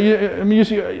research, right? You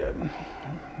see,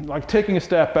 like taking a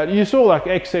step back, you saw like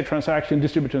XA transaction,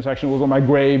 distributed transaction was on my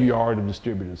graveyard of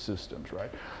distributed systems, right?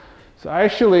 So I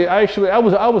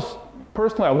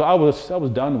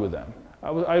was done with them.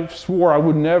 I swore I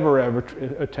would never ever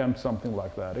attempt something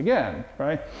like that again,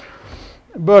 right?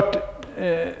 But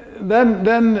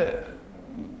then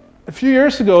a few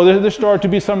years ago, there started to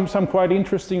be some quite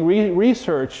interesting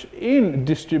research in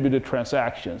distributed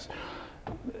transactions,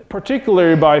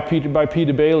 particularly by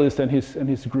Peter Bayliss and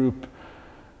his group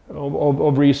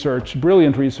of research,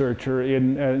 brilliant researcher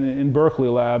in Berkeley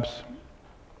labs,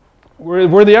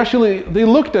 where they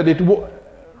looked at it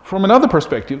from another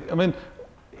perspective. I mean,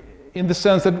 in the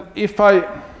sense that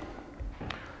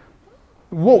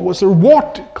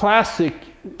what classic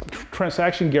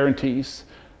transaction guarantees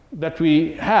that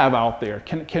we have out there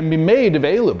can be made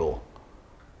available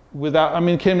without,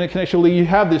 can actually you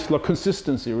have this like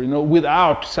consistency,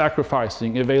 without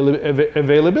sacrificing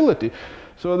availability.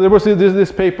 So there was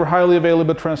this paper, Highly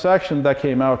Available Transaction, that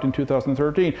came out in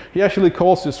 2013. He actually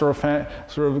calls this sort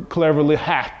of cleverly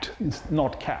HAT, it's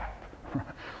not CAP,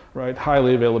 right?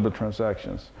 Highly Available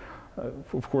Transactions.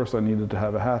 Of course, I needed to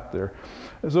have a hat there.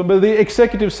 So, but the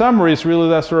executive summary is really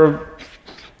that sort of,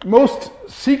 most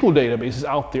SQL databases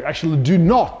out there actually do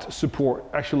not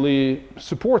support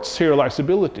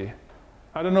serializability.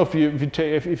 I don't know if you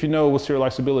know what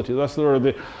serializability. That's sort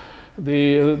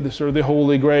of the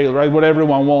holy grail, right? What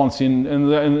everyone wants in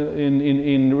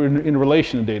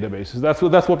relation to databases.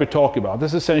 That's what we talk about.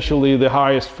 That's essentially the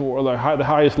highest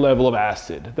level of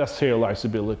ACID. That's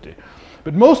serializability.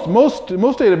 But most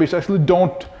databases actually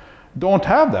don't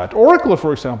have that. Oracle,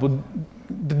 for example,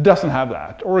 doesn't have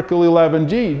that. Oracle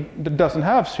 11g doesn't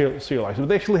have serializability.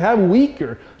 They actually have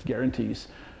weaker guarantees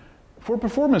for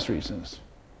performance reasons.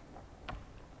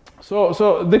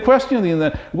 So the question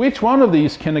then, which one of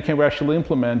these can we actually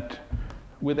implement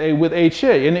with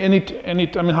HA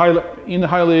in a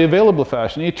highly available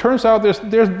fashion? It turns out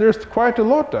there's quite a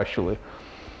lot actually.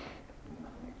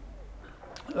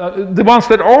 The ones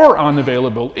that are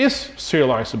unavailable is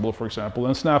serializable, for example,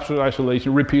 and snapshot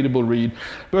isolation, repeatable read.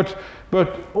 But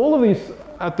all of these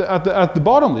at the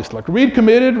bottom list, like read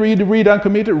committed, read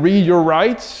uncommitted, read your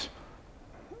writes.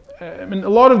 I mean, a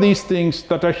lot of these things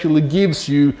that actually gives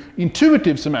you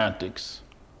intuitive semantics.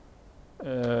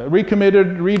 Read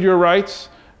committed, read your writes.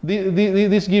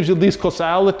 This gives you this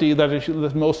causality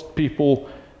that most people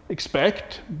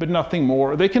expect, but nothing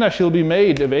more. They can actually be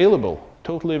made available,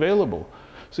 totally available.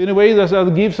 So in a way,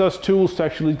 that gives us tools to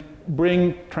actually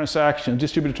bring transactions,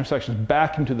 distributed transactions,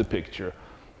 back into the picture.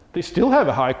 They still have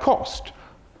a high cost.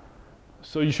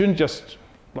 So you shouldn't just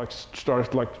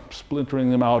start splintering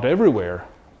them out everywhere.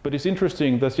 But it's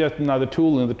interesting, that's yet another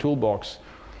tool in the toolbox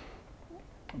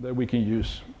that we can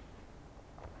use.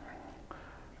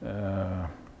 Yeah.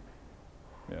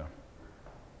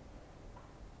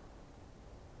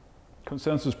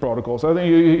 Consensus protocols. I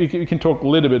think you can talk a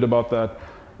little bit about that,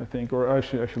 I think, or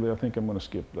actually I think I'm going to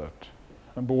skip that.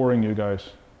 I'm boring you guys.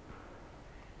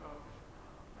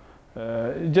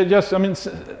 I mean,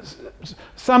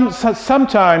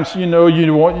 sometimes you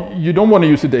don't want to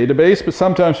use a database, but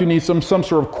sometimes you need some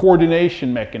sort of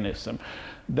coordination mechanism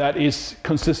that is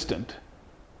consistent,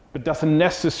 but doesn't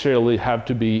necessarily have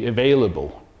to be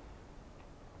available.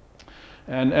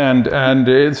 And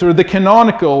sort of the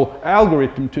canonical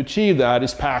algorithm to achieve that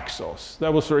is Paxos.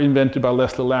 That was sort of invented by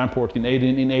Leslie Lamport in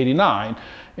 '89.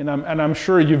 And I'm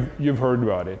sure you've heard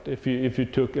about it if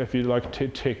you like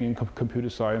taking computer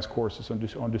science courses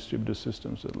on distributed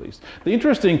systems at least. The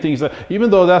interesting thing is that even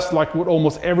though that's like what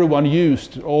almost everyone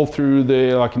used all through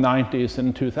the 90s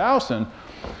and 2000,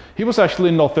 he was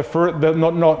actually not the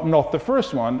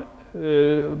first one.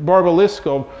 Barbara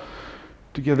Liskov,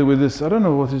 together with this, I don't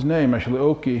know what his name actually,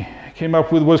 Oki, came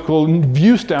up with what's called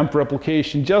view stamp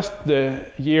replication just the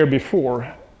year before.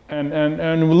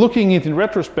 And looking at it in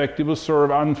retrospect, it was sort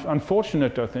of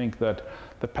unfortunate, I think, that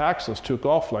the Paxos took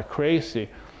off like crazy.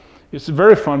 It's a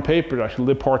very fun paper, actually,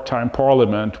 the Part-Time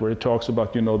Parliament, where it talks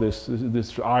about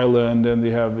this island, and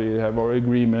they have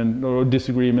agreement or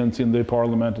disagreements in the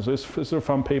parliament. So it's a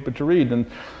fun paper to read,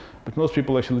 but most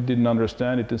people actually didn't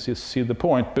understand it and see the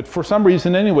point. But for some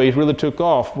reason, anyway, it really took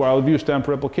off, while view stamp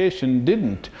replication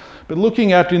didn't. But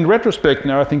looking at it in retrospect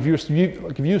now, I think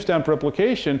view stamp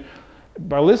replication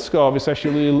by Liskov is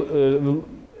actually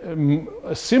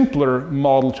a simpler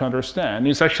model to understand.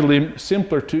 It's actually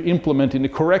simpler to implement in the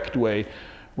correct way,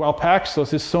 while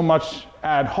Paxos is so much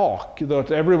ad hoc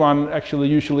that everyone actually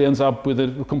usually ends up with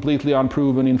a completely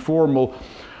unproven, informal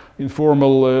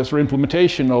sort of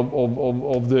implementation of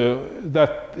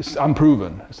that is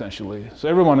unproven, essentially. So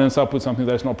everyone ends up with something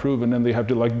that's not proven, and they have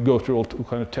to go through all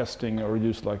kind of testing or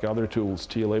use other tools,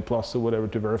 TLA plus or whatever,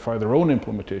 to verify their own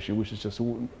implementation, which is just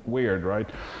weird, right?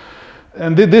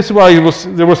 And this is why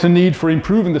there was a need for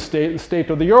improving the state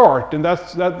of the art, and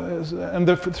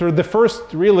the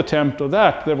first real attempt of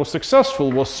that was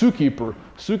successful was Zookeeper.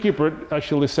 Zookeeper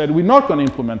actually said, we're not going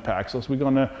to implement Paxos, we're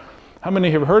going to. How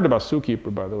many have heard about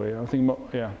Zookeeper, by the way? I think,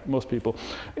 most people.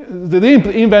 They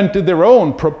invented their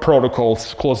own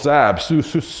protocols called ZAB,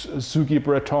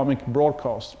 Zookeeper Atomic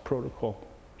Broadcast Protocol.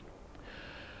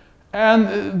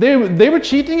 And they were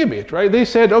cheating a bit, right? They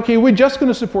said, okay, we're just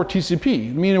going to support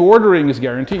TCP, meaning ordering is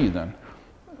guaranteed then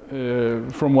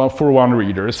for one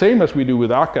reader. Same as we do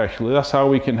with Akka, actually. That's how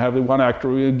we can have one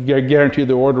actor guarantee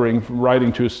the ordering from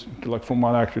writing from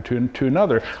one actor to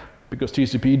another, because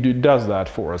TCP does that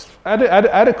for us,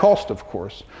 at a cost, of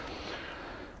course.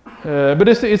 But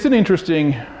it's an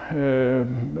interesting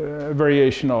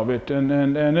variation of it. And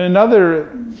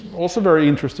another also very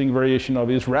interesting variation of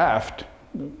it is Raft.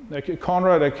 like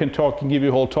Conrad, I can give you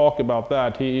a whole talk about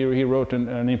that. He wrote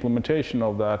an implementation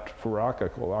of that for Akka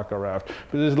called Akka Raft.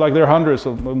 But there's like there are hundreds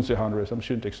of, I wouldn't say hundreds, I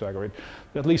shouldn't exaggerate,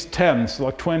 at least tens,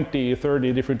 like 20,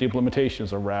 30 different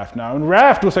implementations of Raft now. And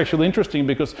Raft was actually interesting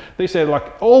because they said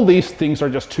like all these things are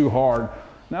just too hard.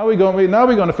 Now we're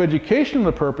going for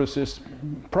educational purposes,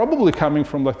 probably coming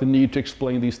from like the need to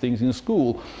explain these things in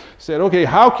school. Said, okay,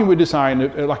 how can we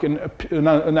design like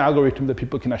an algorithm that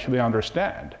people can actually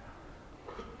understand?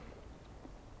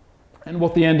 And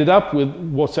what they ended up with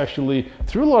was actually,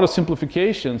 through a lot of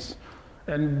simplifications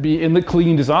and be in the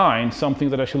clean design, something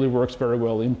that actually works very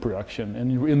well in production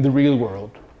and in the real world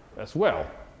as well.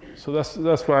 So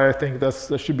that's why I think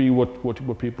that should be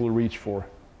what people reach for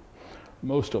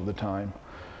most of the time.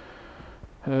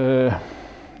 Yeah,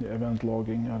 event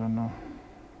logging, I don't know.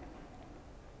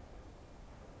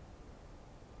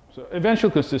 So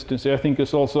eventual consistency, I think,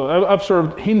 is also, I've sort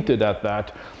of hinted at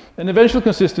that. And eventual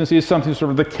consistency is something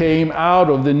sort of that came out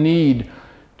of the need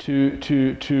to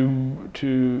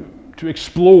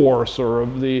explore sort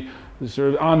of the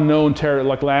sort of unknown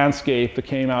like landscape that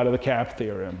came out of the CAP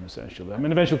theorem, essentially. I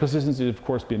mean, eventual consistency has, of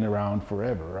course, been around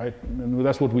forever, right? And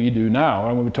that's what we do now.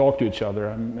 And when we talk to each other,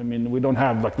 I mean, we don't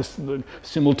have like this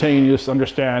simultaneous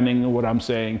understanding of what I'm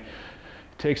saying.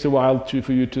 It takes a while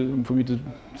for me to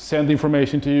send the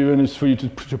information to you, and it's for you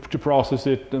to process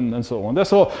it, and so on.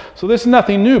 That's all. So there's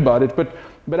nothing new about it, but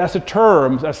as a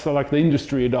term, as like the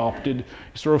industry adopted,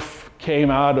 it sort of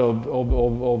came out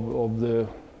of the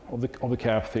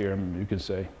CAP theorem, you could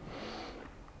say,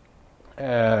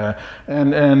 and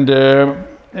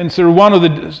sort of one of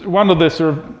the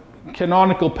sort of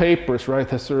canonical papers, right?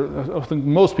 That sort of, I think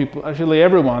most people, actually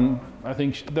everyone, I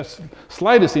think that's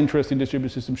slightest interest in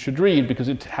distributed systems should read, because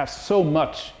it has so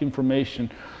much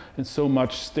information and so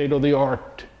much state of the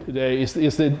art today. Is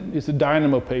the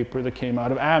Dynamo paper that came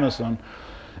out of Amazon,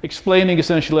 explaining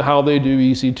essentially how they do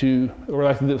EC2, or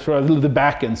like the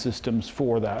back-end systems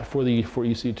for that, for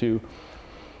EC2,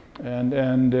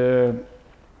 and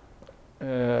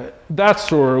that's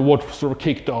sort of what sort of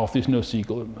kicked off this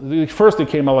NoSQL. First, it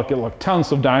came out like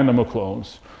tons of Dynamo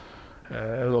clones,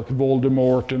 like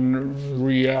Voldemort and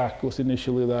React was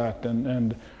initially that,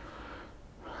 and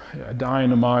yeah,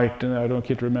 Dynamite, and I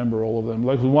can't remember all of them.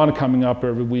 Like one coming up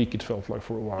every week, it felt like,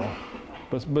 for a while.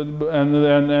 And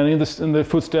in the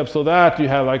footsteps of that, you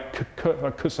have like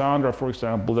Cassandra, for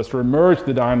example, that's merged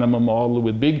the Dynamo model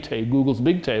with Google's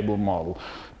Big Table model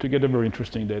to get a very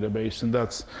interesting database. And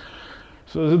that's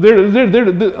so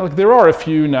there are a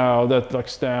few now that like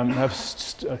have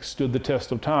stood the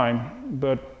test of time,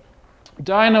 but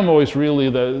Dynamo is really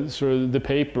the sort of the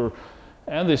paper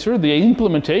and the sort of the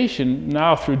implementation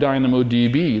now through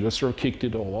DynamoDB that sort of kicked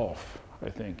it all off, I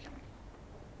think.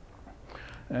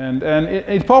 And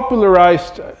it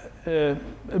popularized a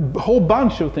whole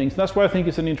bunch of things. That's why I think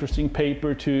it's an interesting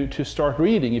paper to start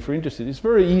reading if you're interested. It's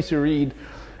very easy to read.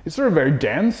 It's sort of very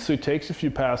dense, so it takes a few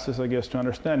passes, I guess, to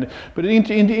understand it. But it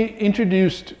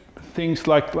introduced things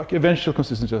like eventual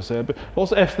consistency, as I said, but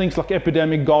also things like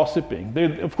epidemic gossiping.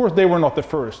 Of course, they were not the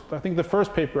first. I think the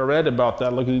first paper I read about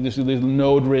that, like this little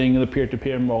node ring and the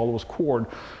peer-to-peer model, was Cord.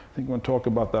 I think we'll talk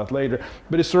about that later.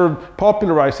 But it sort of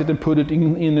popularized it and put it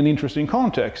in an interesting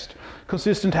context.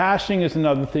 Consistent hashing is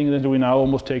another thing that we now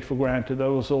almost take for granted. That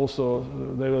was also,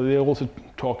 they also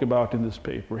talk about in this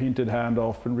paper, hinted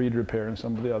handoff and read repair and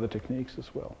some of the other techniques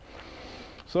as well.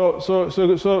 So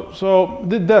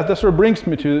that sort of brings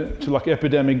me to like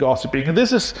epidemic gossiping. And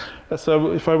this is,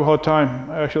 if I had time,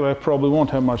 actually I probably won't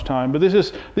have much time, but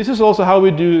this is also how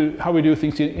we do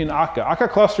things in Akka. Akka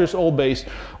cluster is all based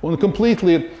on a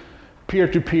completely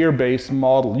peer-to-peer based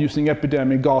model using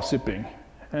epidemic gossiping.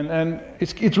 And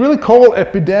it's really called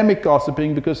epidemic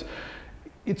gossiping because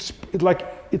it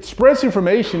spreads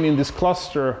information in this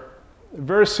cluster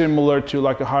very similar to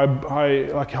like how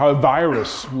a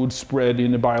virus would spread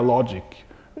in a biological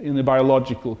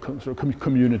sort of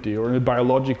community or in a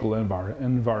biological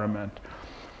environment.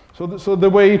 So the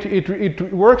way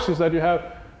it works is that you have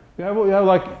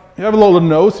a lot of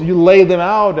nodes. You lay them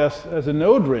out as a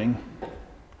node ring,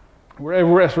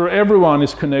 where everyone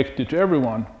is connected to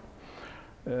everyone.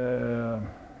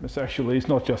 It's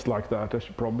not just like that. I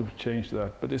should probably change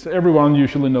that. But everyone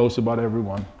usually knows about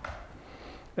everyone.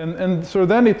 And so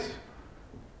then it's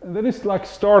like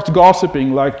starts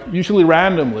gossiping, like usually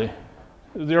randomly.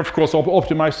 There are of course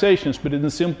optimizations, but in the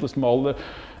simplest model,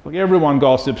 like everyone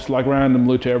gossips like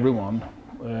randomly to everyone,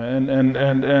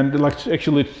 and like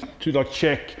actually to like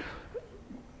check,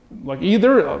 like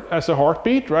either as a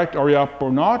heartbeat, right? Are you up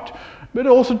or not? But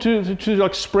also to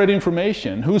like spread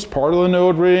information. Who's part of the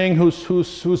node ring?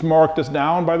 Who's marked as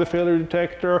down by the failure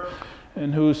detector?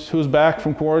 and who's back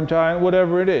from quarantine,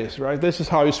 whatever it is, right? This is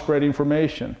how you spread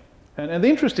information. And the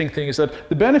interesting thing is that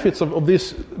the benefits of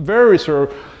this very sort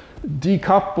of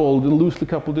decoupled and loosely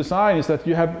coupled design is that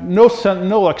you have no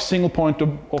like single point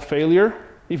of failure.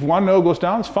 If one node goes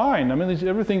down, it's fine. I mean,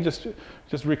 everything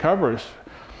just recovers.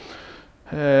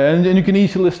 And then you can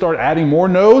easily start adding more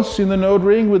nodes in the node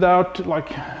ring without like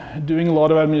doing a lot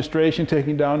of administration,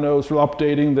 taking down nodes or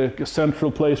updating the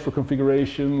central place for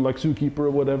configuration, like Zookeeper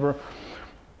or whatever.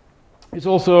 It's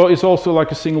also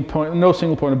like a single point, no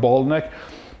single point of bottleneck,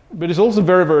 but it's also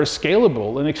very, very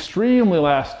scalable and extremely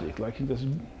elastic. Like you just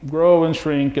grow and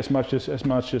shrink as much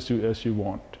as you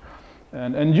want.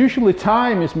 And usually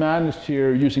time is managed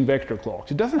here using vector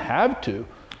clocks. It doesn't have to.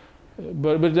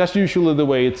 But that's usually the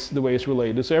way it's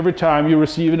related. So every time you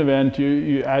receive an event,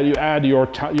 you add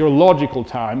your logical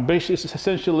time. Basically, it's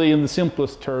essentially, in the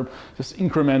simplest term, just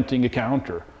incrementing a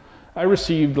counter. I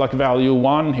received like value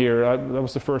 1 here. That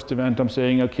was the first event. I'm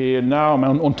saying, okay, and now I'm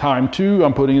on time 2.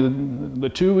 I'm putting the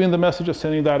 2 in the message, I'm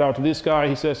sending that out to this guy.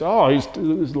 He says, oh,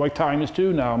 it's like time is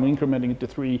 2 now. I'm incrementing it to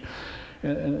 3,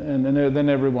 and then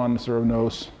everyone sort of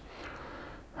knows.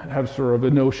 Have sort of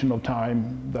a notion of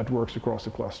time that works across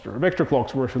the cluster. Vector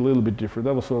clocks work a little bit different.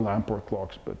 That was sort of Lamport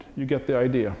clocks, but you get the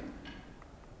idea.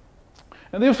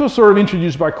 And this was sort of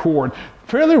introduced by Korn.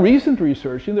 Fairly recent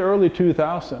research in the early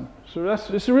 2000s. So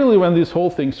it's really when this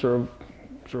whole thing sort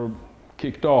of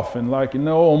kicked off, and like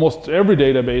almost every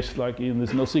database like in this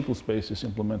NoSQL space is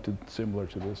implemented similar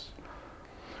to this.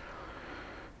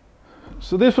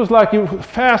 So this was like a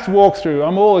fast walkthrough.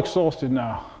 I'm all exhausted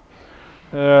now.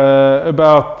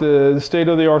 About the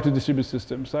state-of-the-art of distributed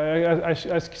systems. I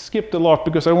skipped a lot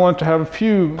because I wanted to have a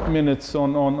few minutes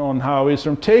on how we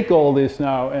sort of take all this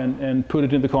now and put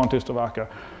it in the context of Akka.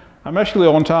 I'm actually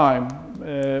on time.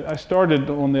 I started,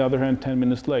 on the other hand, 10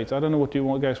 minutes late. I don't know what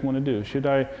you guys want to do. Should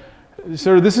I?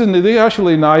 So this is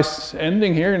actually a nice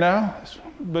ending here now,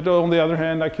 but on the other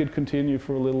hand, I could continue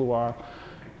for a little while,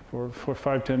 for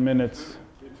 5-10 minutes.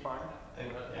 It's fine. Yeah,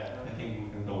 I think we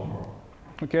can go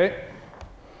for. Okay.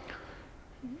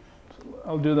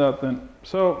 I'll do that then.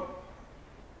 So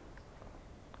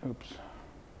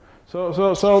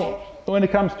when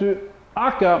it comes to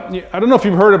Akka, I don't know if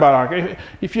you've heard about Akka.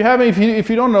 If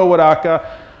you don't know what Akka,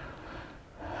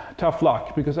 tough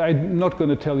luck, because I'm not going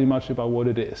to tell you much about what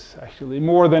it is. Actually,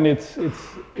 more than it's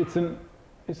an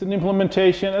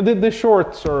implementation. The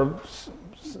short sort of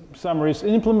summary is an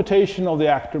implementation of the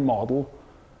actor model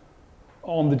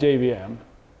on the JVM.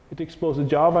 It exposes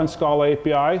Java and Scala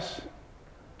APIs.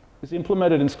 It's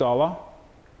implemented in Scala,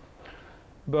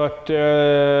 but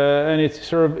and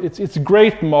it's a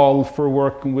great model for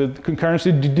working with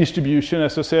concurrency distribution.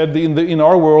 As I said, in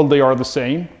our world they are the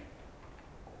same,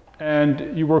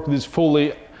 and you work with these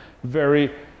fully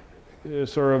very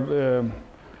these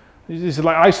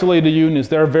like isolated units.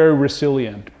 They're very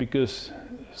resilient because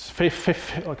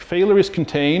failure is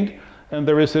contained, and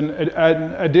there is an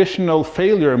additional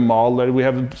failure model that we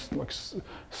have like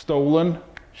stolen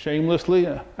shamelessly.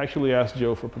 I actually asked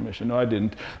Joe for permission. No, I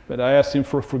didn't, but I asked him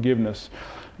for forgiveness.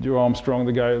 Joe Armstrong,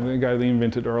 the guy that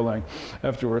invented Erlang,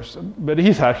 afterwards. But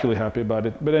he's actually happy about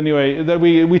it. But anyway, that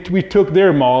we took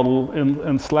their model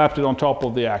and slapped it on top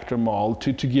of the actor model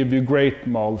to give you a great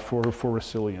model for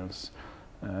resilience.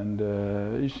 And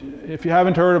if you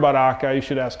haven't heard about Akka, you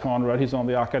should ask Conrad. He's on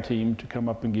the Akka team to come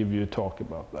up and give you a talk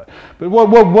about that. But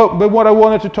what I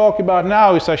wanted to talk about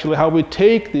now is actually how we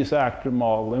take this actor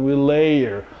model and we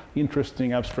layer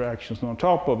interesting abstractions on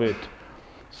top of it,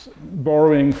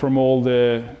 borrowing from all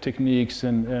the techniques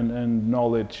and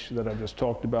knowledge that I just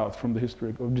talked about from the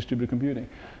history of distributed computing.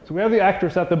 So we have the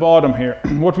actors at the bottom here.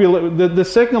 The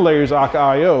second layer is Akka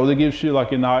I/O. That gives you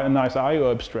like a nice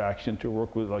I/O abstraction to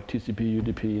work with, like TCP,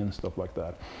 UDP, and stuff like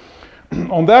that.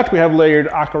 On that, we have layered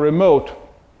Akka Remote,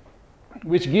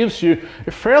 which gives you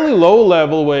a fairly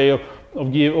low-level way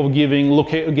of getting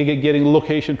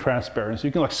location transparency.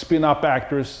 You can like spin up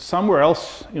actors somewhere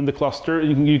else in the cluster.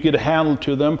 You get a handle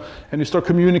to them, and you start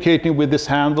communicating with this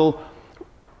handle,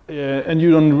 and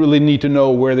you don't really need to know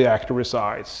where the actor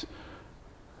resides.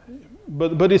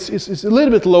 But it's a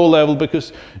little bit low level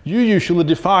because you usually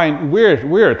define where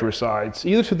it resides,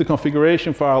 either to the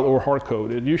configuration file or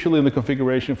hard-coded. Usually in the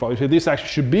configuration file, you say this actually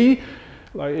should be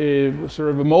like a sort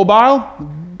of a mobile,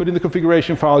 but in the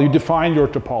configuration file you define your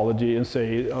topology and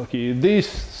say, okay, this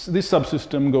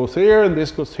subsystem goes here, and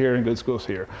this goes here, and this goes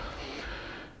here.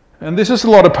 And this is a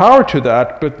lot of power to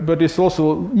that, but it's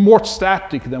also more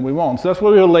static than we want. So that's why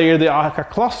we layer the Akka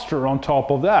cluster on top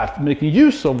of that, making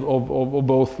use of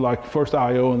both like first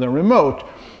I/O and then remote.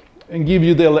 and give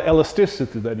you the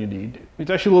elasticity that you need.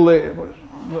 It's actually,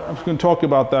 I'm going to talk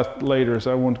about that later,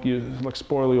 so I won't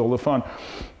spoil you all the fun.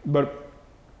 But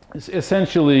it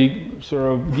essentially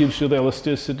sort of gives you the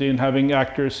elasticity in having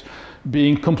actors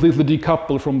being completely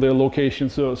decoupled from their location,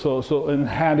 and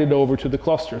handed over to the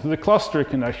cluster. So the cluster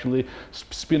can actually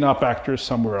spin up actors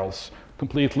somewhere else,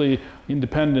 completely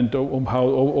independent of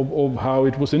how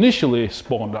it was initially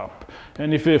spawned up.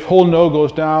 And if a whole node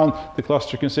goes down, the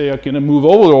cluster can say, I can move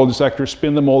over all these actors,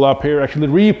 spin them all up here, actually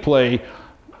replay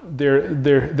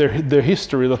their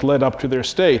history that led up to their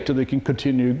state, so they can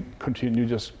continue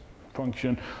just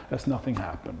function as nothing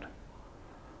happened.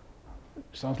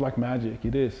 Sounds like magic.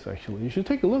 It is, actually. You should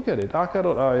take a look at it,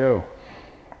 akka.io.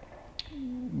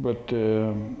 But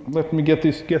let me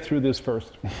get through this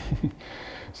first.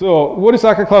 So what is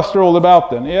Akka Cluster all about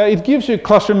then? Yeah, it gives you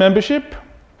cluster membership.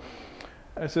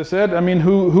 As I said, I mean,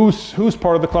 who's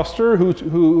part of the cluster,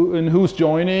 who's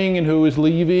joining, and who is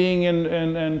leaving,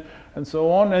 and so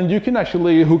on. And you can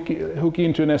actually hook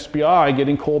into an SPI,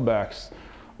 getting callbacks,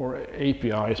 or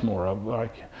API is more of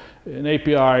like an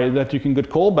API that you can get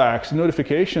callbacks,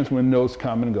 notifications when nodes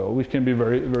come and go, which can be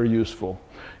very, very useful.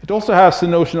 It also has the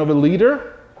notion of a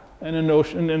leader, and a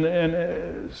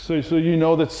notion, so you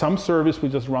know that some service will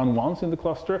just run once in the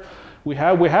cluster. We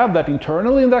have that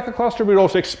internally in the Akka cluster. We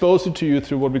also expose it to you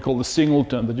through what we call the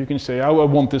singleton, that you can say, I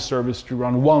want this service to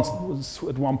run once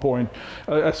at one point,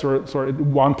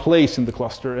 one place in the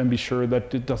cluster, and be sure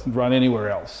that it doesn't run anywhere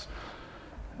else.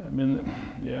 I mean,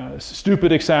 yeah, it's a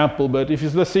stupid example, but if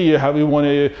let's say you want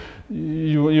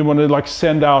to like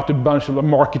send out a bunch of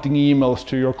marketing emails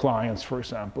to your clients, for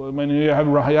example. I mean, you have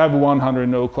a 100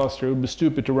 node cluster. It would be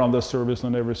stupid to run the service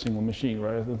on every single machine,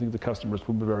 right? I think the customers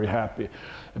will be very happy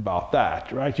about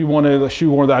that, right? You want to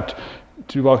shoehorn that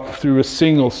to walk through a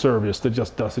single service that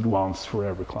just does it once for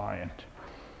every client.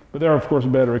 But there are, of course,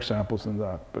 better examples than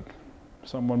that, but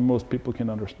someone most people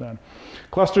can understand.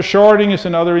 Cluster sharding is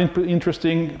another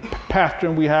interesting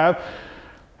pattern we have.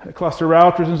 Cluster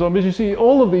routers and so on. But you see,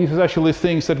 all of these is actually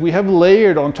things that we have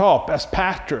layered on top as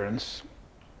patterns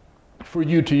for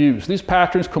you to use. These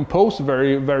patterns compose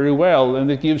very, very well, and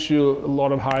it gives you a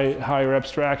lot of higher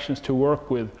abstractions to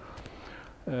work with.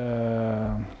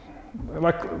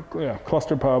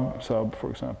 Cluster pub sub, for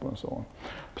example, and so on.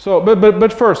 So,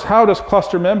 but first, how does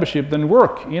cluster membership then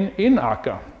work in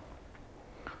Akka?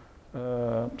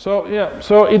 So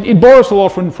it borrows a lot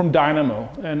from Dynamo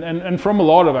and from a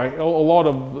lot of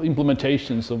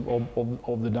implementations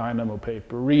of the Dynamo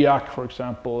paper. React, for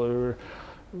example,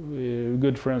 we're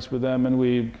good friends with them, and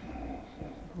we're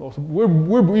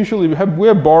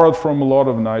borrowed from a lot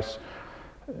of nice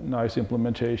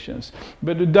implementations.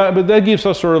 But that gives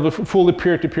us sort of a fully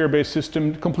peer-to-peer based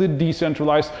system, completely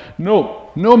decentralized.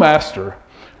 No master.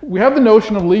 We have the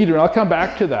notion of leader, and I'll come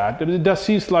back to that. It does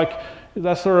seem like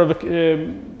that sort of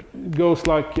goes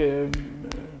like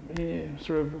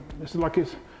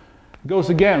goes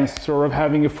against sort of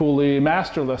having a fully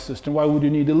masterless system. Why would you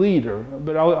need a leader?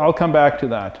 But I'll come back to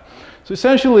that. So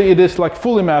essentially, it is like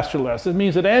fully masterless. It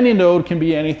means that any node can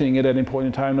be anything at any point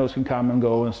in time. Nodes can come and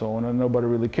go and so on, and nobody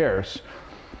really cares.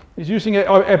 It's using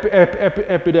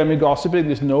epidemic gossiping,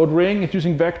 this node ring. It's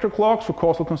using vector clocks for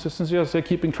causal consistency, as I say,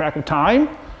 keeping track of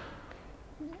time.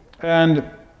 And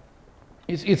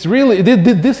it's really,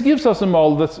 this gives us a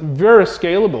model that's very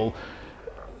scalable,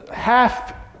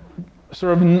 half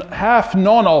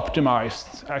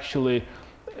non-optimized, actually,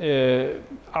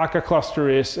 Akka cluster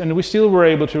is, and we still were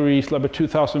able to reach like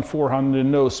 2,400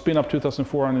 nodes, spin up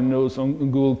 2,400 nodes on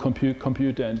Google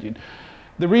Compute Engine.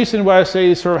 The reason why I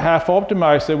say it's sort of half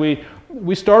optimized, that we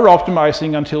started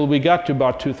optimizing until we got to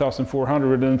about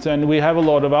 2,400, and then we have a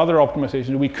lot of other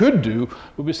optimizations we could do,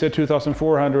 but we said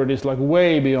 2,400 is like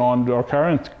way beyond our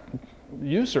current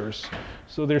users,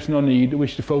 so there's no need. We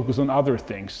should focus on other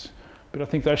things. But I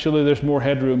think actually there's more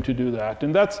headroom to do that,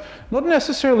 and that's not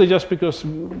necessarily just because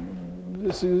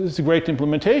this is a great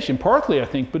implementation, partly I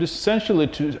think, but it's essentially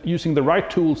to using the right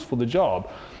tools for the job.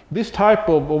 This type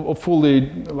of fully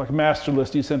like masterless,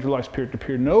 decentralized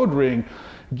peer-to-peer node ring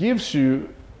gives you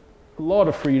a lot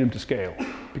of freedom to scale,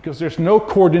 because there's no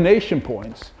coordination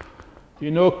points.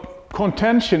 You know,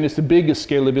 contention is the biggest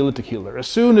scalability killer. As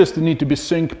soon as there need to be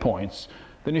sync points,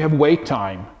 then you have wait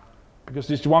time, because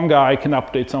this one guy can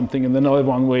update something and then another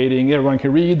one waiting, everyone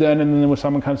can read then, and then when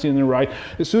someone comes in and write.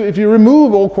 So if you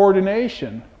remove all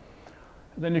coordination,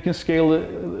 then you can scale it,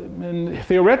 and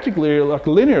theoretically, like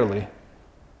linearly.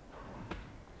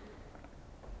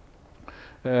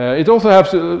 It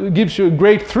also gives you a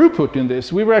great throughput in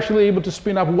this. We were actually able to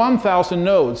spin up 1,000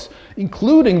 nodes,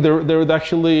 including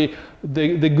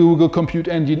the Google Compute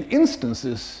Engine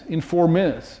instances, in 4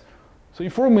 minutes. So in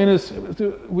 4 minutes,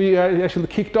 we actually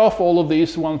kicked off all of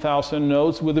these 1,000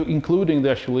 nodes, including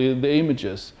the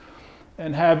images,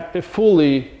 and have a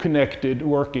fully connected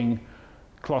working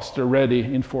cluster ready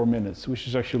in 4 minutes, which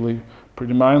is actually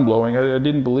pretty mind-blowing. I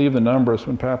didn't believe the numbers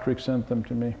when Patrick sent them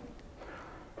to me.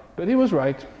 But he was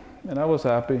right, and I was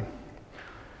happy.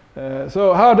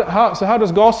 So how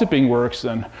does gossiping work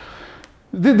then?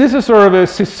 This is sort of a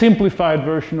simplified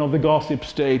version of the gossip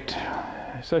state.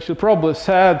 It's actually probably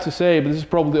sad to say, but this is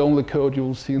probably the only code you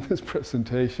will see in this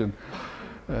presentation.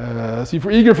 So if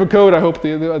you're eager for code, I hope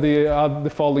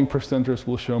the following presenters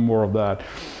will show more of that.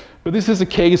 But this is a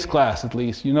case class, at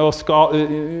least. You know,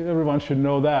 everyone should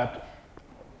know that.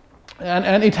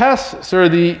 And it has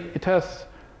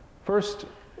first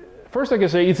I can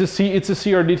say it's a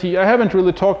CRDT. I haven't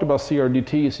really talked about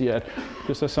CRDTs yet,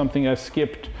 because that's something I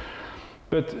skipped.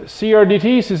 But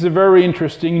CRDTs is a very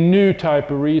interesting new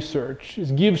type of research.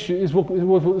 It gives you,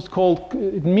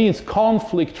 it means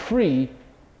conflict-free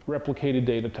replicated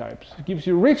data types. It gives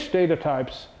you rich data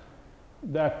types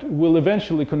that will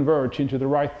eventually converge into the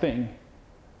right thing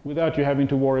without you having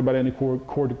to worry about any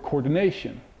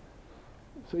coordination.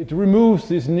 So it removes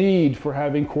this need for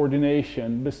having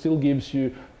coordination, but still gives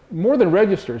you more than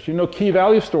registers. You know, key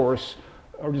value stores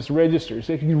are just registers.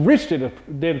 They can be rich data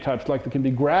types, like there can be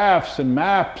graphs and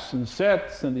maps and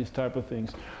sets and these type of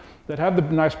things that have the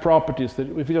nice properties that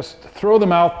if you just throw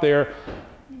them out there,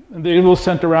 they will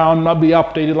sent around, not be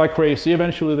updated like crazy.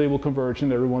 Eventually they will converge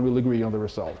and everyone will agree on the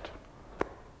result.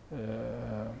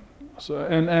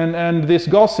 And this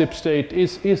gossip state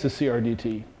is a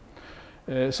CRDT.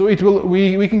 So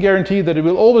we can guarantee that it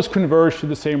will always converge to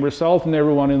the same result, and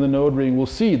everyone in the node ring will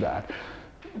see that.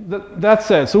 That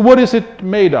said, so what is it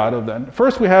made out of then?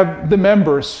 First we have the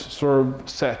members sort of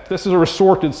set. This is a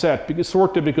sorted set,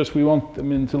 sorted because we want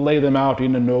to lay them out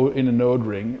in a node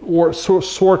ring, or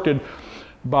sorted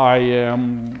by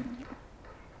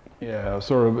we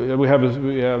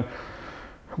have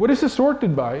what is it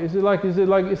sorted by? Is it like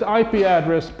it's IP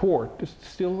address port? Is it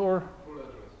still or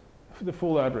the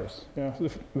full address? Yeah,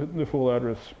 the full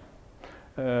address.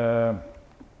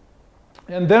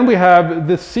 And then we have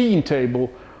the scene table,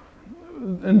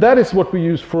 and that is what we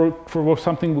use for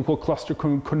something we call cluster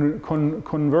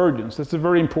convergence. That's a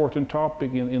very important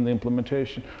topic in the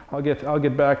implementation. I'll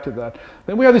get back to that.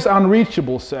 Then we have this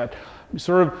unreachable set,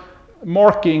 sort of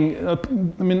marking.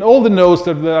 All the nodes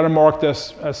that are marked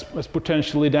as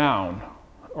potentially down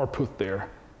are put there.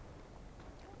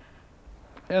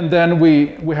 And then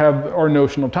we have our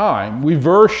notion of time. We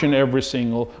version every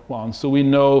single one, so we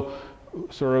know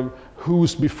sort of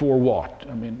who's before what.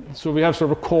 So we have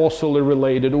sort of a causally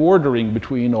related ordering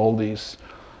between all these.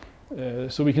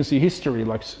 So we can see history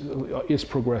is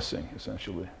progressing,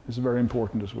 essentially. It's very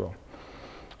important as well.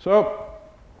 So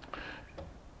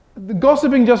the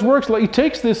gossiping just works like it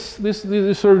takes this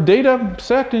sort of data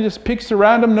set and just picks a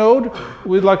random node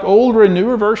with like older and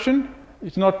newer version.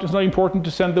 It's not important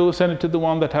to send it to the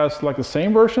one that has like the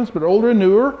same versions, but older and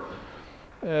newer.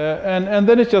 And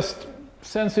then it just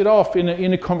sends it off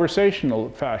in a conversational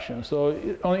fashion, so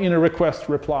in a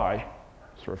request-reply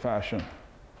sort of fashion,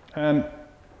 and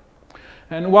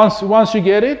once you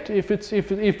get it,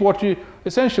 if what you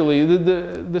essentially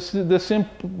the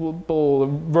simple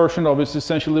version of it is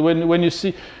essentially when you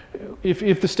see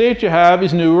if the state you have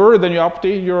is newer, then you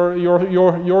update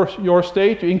your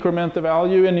state, you increment the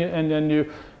value, and then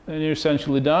you're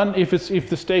essentially done. If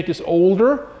the state is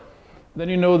older, then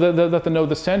you know that the node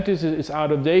that sent is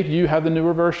out of date. You have the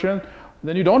newer version.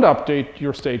 Then you don't update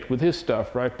your state with his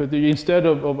stuff, right? But instead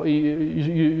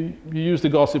you use the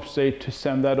gossip state to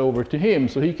send that over to him,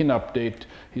 so he can update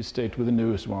his state with the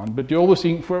newest one. But you always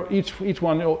for each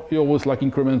one you always like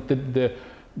increment the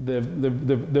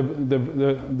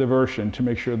version to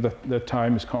make sure that the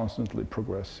time is constantly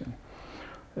progressing.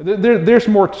 There's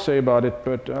more to say about it,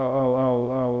 but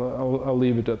I'll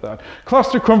leave it at that.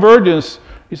 Cluster convergence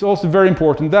is also very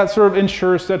important. That sort of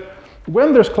ensures that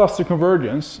when there's cluster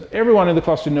convergence, everyone in the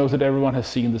cluster knows that everyone has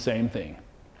seen the same thing.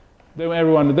 Then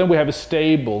we have a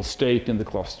stable state in the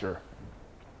cluster.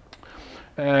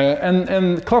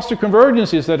 And cluster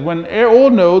convergence is that when all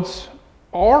nodes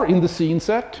are in the scene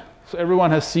set, so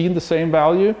everyone has seen the same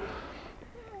value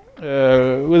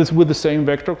with the same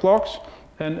vector clocks,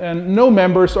 and no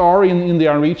members are in the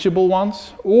unreachable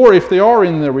ones, or if they are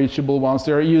in the reachable ones,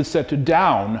 they are either set to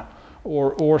down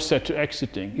or set to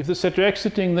exiting. If they're set to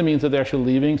exiting, that means that they're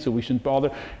actually leaving, so we shouldn't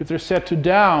bother. If they're set to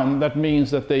down, that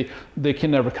means that they can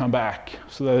never come back,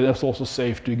 so that it's also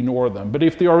safe to ignore them. But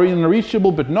if they are in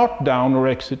reachable but not down or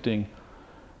exiting,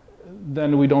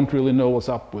 then we don't really know what's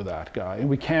up with that guy, and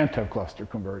we can't have cluster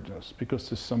convergence because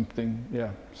there's something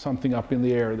up in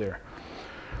the air there,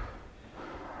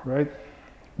 right?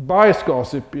 Bias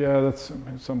gossip, that's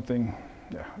something.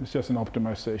 Yeah, it's just an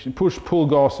optimization. Push-pull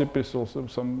gossip is also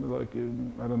some, like,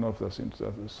 I don't know if that's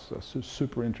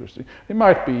super interesting. It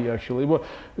might be, actually.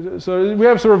 So we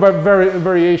have sort of a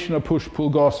variation of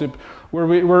push-pull gossip,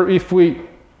 where if we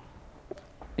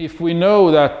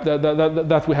know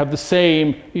that we have the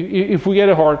same, if we get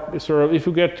if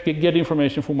we get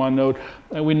information from one node,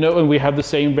 and we have the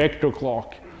same vector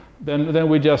clock, then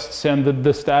we just send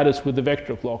the status with the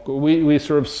vector clock, or we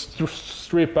sort of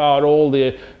strip out all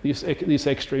these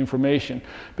extra information,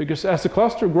 because as the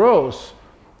cluster grows,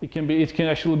 it can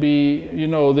actually be, you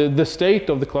know, the state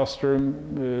of the cluster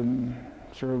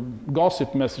sort of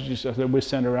gossip messages that we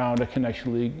send around that can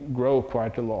actually grow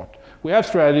quite a lot. We have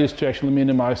strategies to actually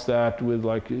minimize that with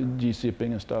like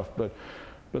gzipping and stuff, but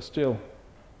still.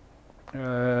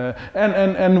 So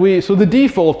the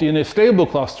default in a stable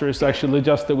cluster is actually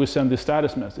just that we send the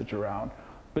status message around.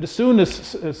 But as soon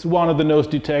as one of the nodes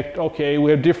detect, okay,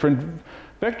 we have different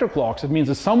vector clocks, it means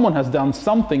that someone has done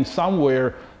something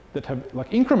somewhere that have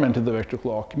like incremented the vector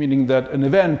clock, meaning that an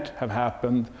event have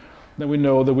happened. Then we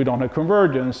know that we don't have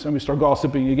convergence, and we start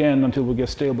gossiping again until we get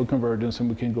stable convergence, and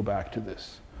we can go back to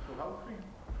this. So how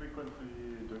frequently do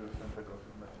you send the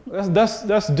gossip message?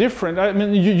 That's different. I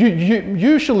mean,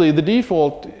 usually the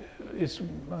default is,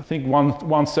 I think,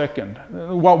 1 second,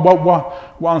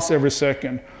 once every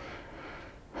second.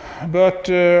 But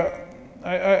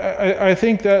I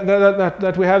think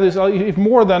that we have this.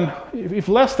 If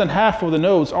less than half of the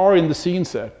nodes are in the scene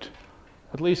set,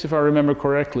 at least if I remember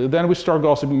correctly, then we start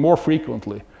gossiping more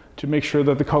frequently to make sure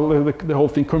that the whole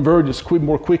thing converges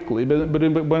more quickly. But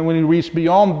when we reach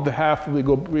beyond the half, we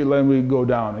go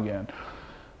down again.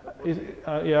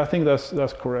 Yeah, I think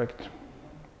that's correct.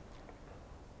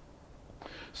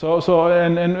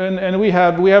 And we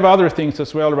have other things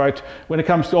as well, right? When it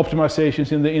comes to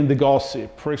optimizations in the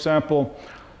gossip, for example,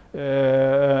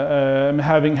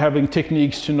 having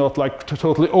techniques to not like to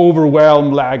totally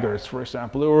overwhelm laggards, for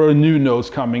example, or new nodes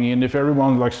coming in. If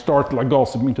everyone like start like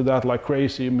gossiping to that like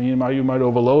crazy, I mean, you might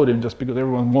overload him just because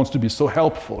everyone wants to be so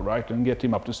helpful, right, and get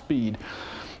him up to speed.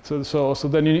 So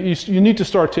then you need to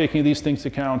start taking these things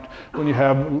into account when you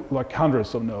have like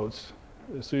hundreds of nodes.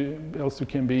 So else you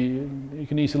can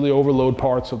easily overload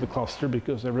parts of the cluster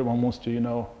because everyone wants to, you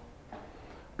know,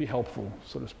 be helpful,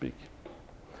 so to speak.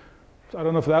 So I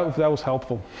don't know if that was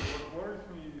helpful. What worries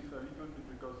me is a little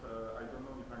bit because I don't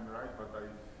know if I'm right, but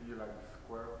I see like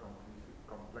square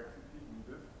complexity in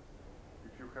this.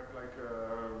 If you have like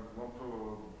want to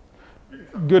build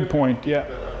something, good point. Yeah.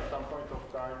 At some point of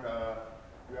time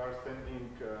we are sending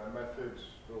a message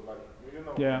to like, you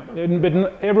know. Yeah,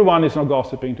 but everyone is not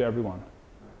gossiping to everyone.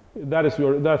 That's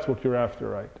what you're after,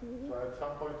 right? So at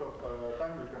some point of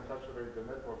time we can saturate the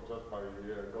network just by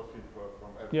gossip from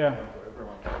everyone to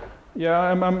everyone.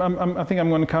 Yeah, I think I'm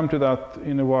going to come to that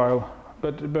in a while,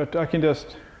 but I think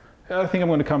I'm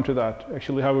going to come to that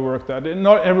actually, how we work that.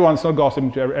 Not everyone's not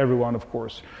gossiping to everyone, of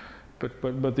course,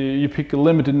 but you pick a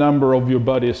limited number of your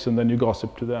buddies and then you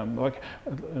gossip to them, like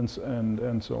and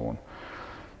so on.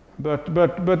 But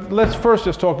let's first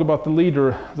just talk about the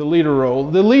leader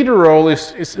role. The leader role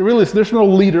is really, there's no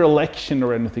leader election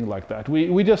or anything like that.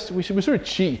 We sort of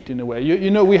cheat in a way.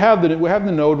 You know, we have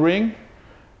the node ring.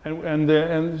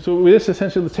 And so we just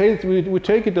essentially we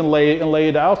take it and lay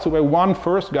it out. So we have one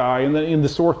first guy, and then in the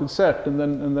sorted set, and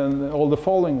then all the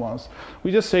following ones.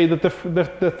 We just say that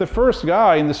the first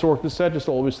guy in the sorted set is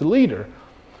always the leader.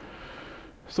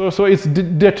 So it's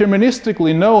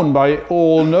deterministically known by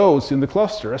all nodes in the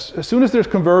cluster. As soon as there's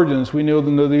convergence, we know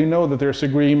that there's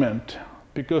agreement,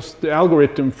 because the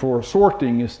algorithm for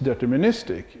sorting is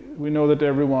deterministic. We know that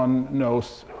everyone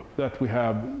knows that we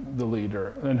have the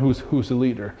leader and who's the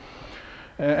leader.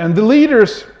 And the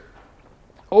leader's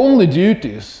only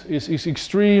duties is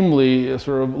extremely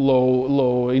sort of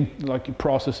low like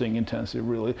processing intensive,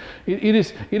 really. It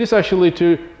is actually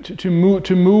to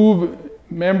move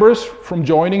members from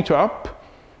joining to up.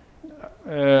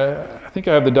 I think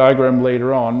I have the diagram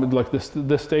later on with like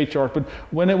the state chart, but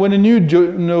when a new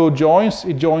node joins,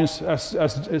 it joins as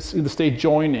in the state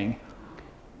joining.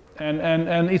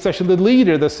 And it's actually the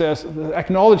leader that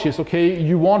acknowledges, okay,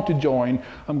 you want to join,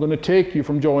 I'm going to take you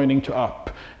from joining to up.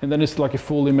 And then it's like a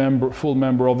full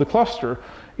member of the cluster.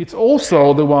 It's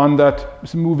also the one that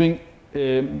is moving,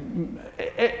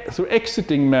 so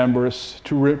exiting members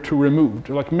to remove.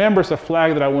 Like members are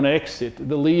flagged that I want to exit.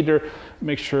 The leader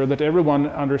makes sure that everyone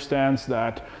understands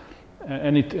that.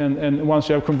 and once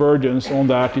you have convergence on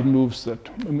that, it moves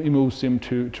him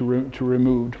to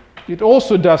removed. It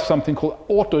also does something called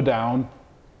auto down,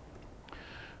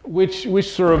 which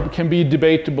sort of can be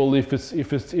debatable if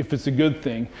it's a good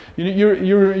thing.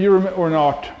 You're or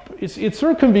not. It's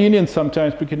sort of convenient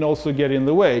sometimes, but can also get in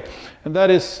the way, and that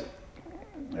is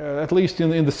at least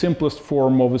in the simplest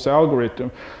form of this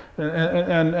algorithm.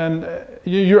 And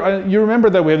you remember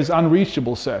that we have this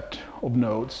unreachable set of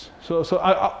nodes. So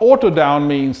auto down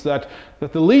means that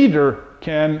the leader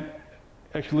can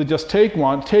actually just take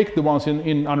the ones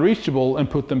in unreachable and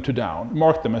put them to down,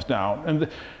 mark them as down.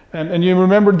 And you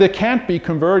remember there can't be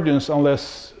convergence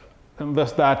unless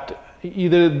that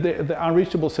either the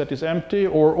unreachable set is empty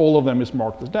or all of them is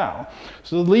marked as down.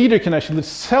 So the leader can actually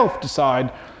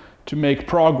self-decide to make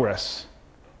progress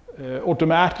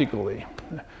automatically.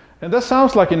 And that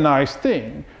sounds like a nice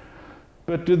thing,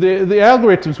 but the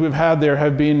algorithms we've had there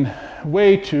have been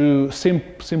way too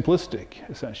simplistic,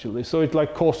 essentially. So it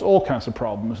like caused all kinds of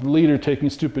problems. The leader taking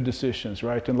stupid decisions,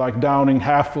 right, and like downing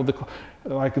half of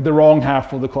the wrong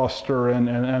half of the cluster,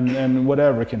 and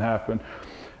whatever can happen.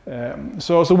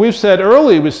 So we said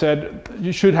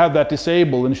you should have that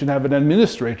disabled, and you should have an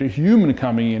administrator, a human,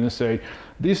 coming in and say,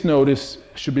 this node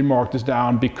should be marked as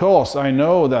down because I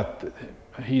know that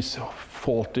he's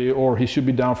faulty, or he should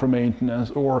be down for maintenance,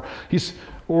 or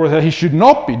that he should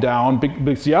not be down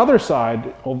because the other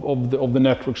side of the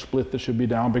network split that should be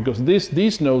down because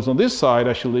these nodes on this side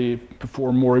actually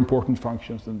perform more important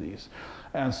functions than these,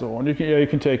 and so on. You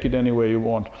can take it any way you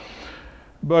want.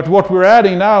 But what we're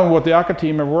adding now, and what the Akka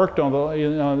team have worked on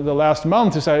the last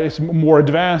month, is more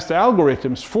advanced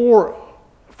algorithms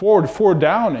for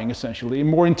downing, essentially,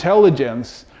 more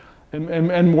intelligence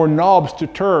and more knobs to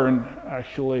turn,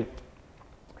 actually,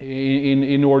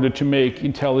 in order to make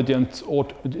intelligent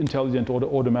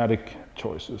automatic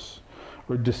choices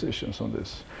or decisions on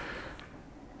this.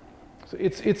 So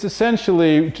it's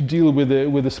essentially to deal with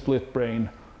the split brain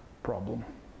problem.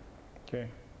 Okay.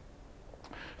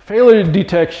 Failure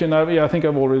detection, I think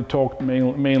I've already talked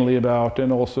mainly about,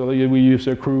 and also we use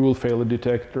a accrual failure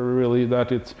detector, really,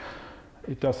 that it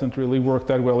doesn't really work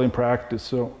that well in practice.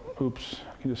 So, oops,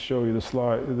 I can just show you the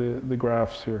slide, the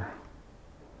graphs here.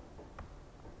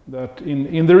 That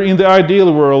in the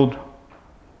ideal world,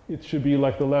 it should be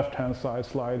like the left-hand side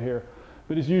slide here,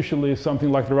 but it's usually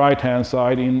something like the right-hand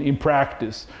side in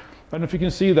practice. I don't know if you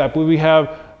can see that, but we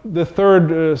have the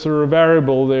third sort of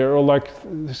variable there, or like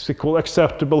this is called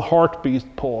acceptable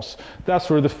heartbeat pause. That's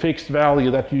sort of the fixed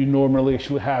value that you normally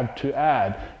actually have to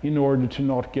add in order to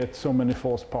not get so many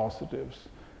false positives,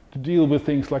 to deal with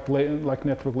things like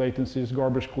network latencies,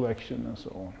 garbage collection, and so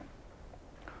on.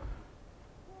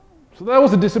 So that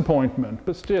was a disappointment,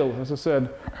 but still, as I said,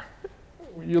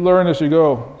 you learn as you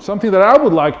go. Something that I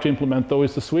would like to implement, though,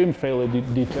 is the swim failure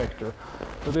detector.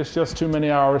 But there's just too many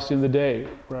hours in the day,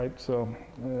 right? So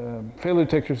failure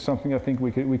detector is something I think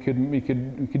we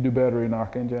could do better in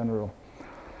Akka in general.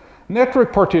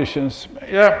 Network partitions,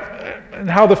 yeah, and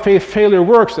how the failure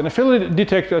works. And a failure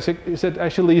detector is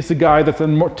actually the guy that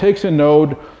then takes a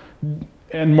node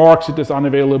and marks it as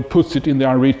unavailable, puts it in the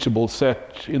unreachable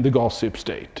set in the gossip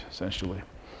state, essentially.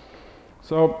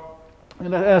 So,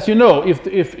 and as you know, if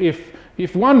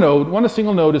a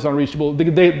single node is unreachable,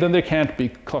 then there can't be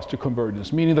cluster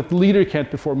convergence, meaning that the leader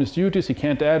can't perform his duties, he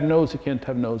can't add nodes, he can't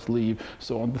have nodes leave,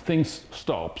 so on. The thing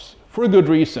stops for a good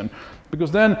reason,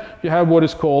 because then you have what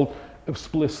is called a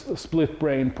split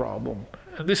brain problem.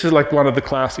 And this is like one of the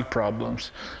classic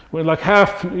problems, where like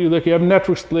you have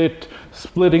network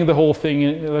splitting the whole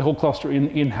thing, the whole cluster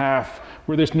in half,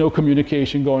 where there's no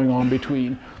communication going on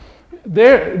between.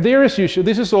 There is usually,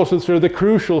 this is also sort of the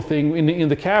crucial thing in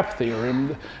the CAP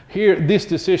theorem. Here, this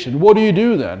decision, what do you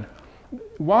do then?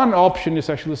 One option is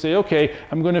actually say, okay,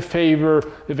 I'm going to favor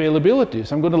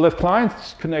availabilities. I'm going to let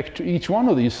clients connect to each one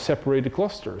of these separated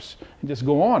clusters and just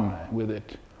go on with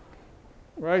it.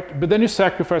 Right? But then you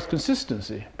sacrifice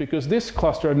consistency, because this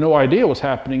cluster had no idea what's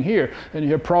happening here, and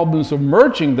you have problems of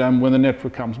merging them when the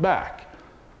network comes back.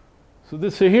 So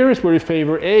here is where you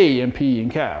favor A and P in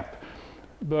CAP.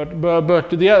 But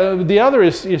the other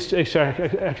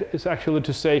is actually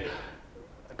to say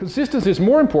consistency is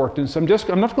more important. So I'm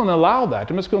not going to allow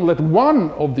that. I'm just going to let one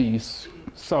of these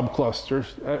subclusters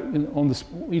on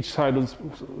each side of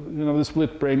the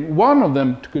split brain, one of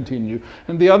them to continue,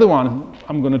 and the other one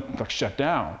I'm going to shut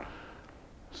down.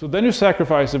 So then you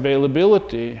sacrifice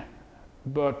availability,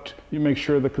 but you make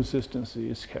sure the consistency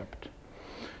is kept.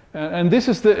 And this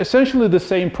is essentially the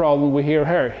same problem we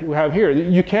have here.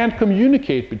 You can't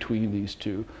communicate between these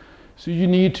two, so you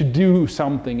need to do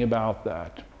something about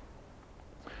that.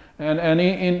 And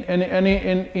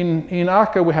in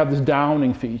Akka we have this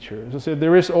downing feature. As I said,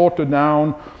 there is auto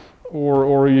down,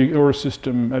 or a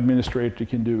system administrator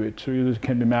can do it. So it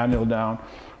can be manual down.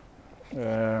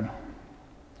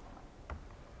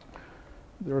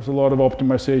 There's a lot of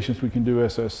optimizations we can do,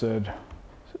 as I said.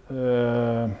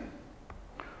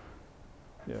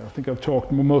 Yeah, I think I've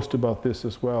talked most about this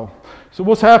as well. So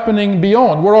what's happening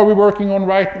beyond? What are we working on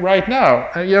right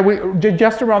now? Yeah,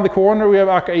 just around the corner we have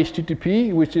Akka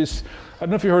HTTP, which is, I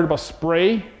don't know if you heard about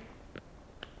Spray.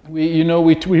 We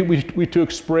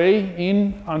took Spray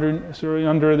in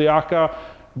under the Akka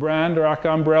brand or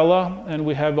Akka umbrella, and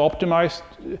we have optimized,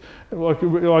 like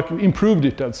improved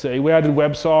it, I'd say. We added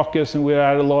WebSockets and we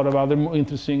added a lot of other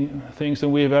interesting things,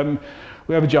 and we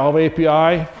have a Java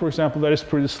API, for example, that is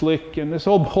pretty slick, and there's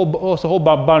a whole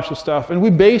bunch of stuff. And we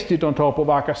based it on top of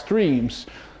Akka Streams.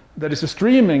 That is a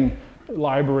streaming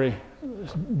library,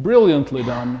 brilliantly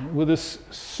done, with this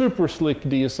super slick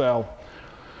DSL.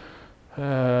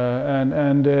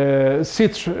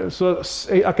 Sits, so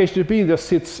Akka HTTP just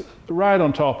sits right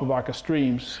on top of Akka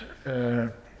Streams.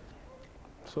 So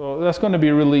that's going to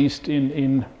be released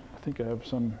in, I think I have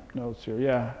some notes here,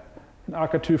 yeah.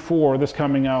 Akka 2.4 that's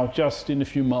coming out just in a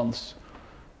few months.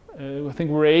 I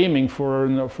think we're aiming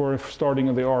for starting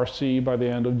of the RC by the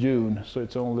end of June, so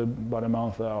it's only about a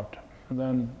month out. And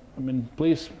then, I mean,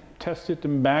 please test it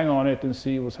and bang on it and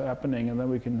see what's happening, and then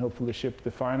we can hopefully ship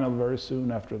the final very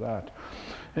soon after that.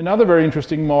 Another very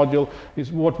interesting module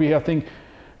is what we, I think,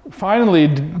 finally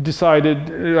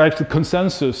decided, actually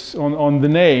consensus on the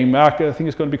name. Akka, I think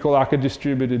it's going to be called Akka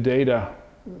Distributed Data.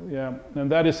 Yeah,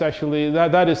 and that is actually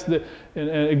that is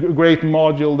a great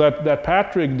module that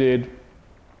Patrick did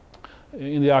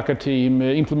in the Akka team,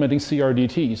 implementing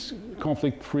CRDTs,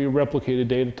 conflict-free replicated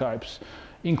data types,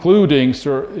 including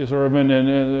sort of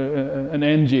an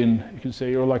engine, you can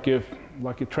say, or like a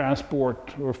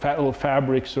transport or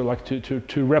fabrics, or like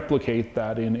to replicate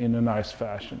that in a nice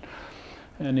fashion.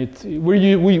 And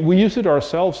we use it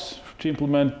ourselves to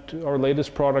implement our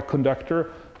latest product,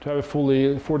 Conductor, to have a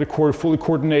fully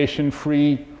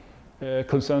coordination-free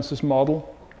consensus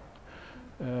model.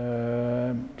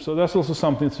 So that's also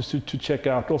something to check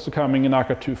out, also coming in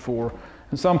Akka 2.4.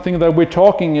 And something that we're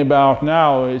talking about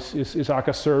now is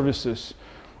Akka services,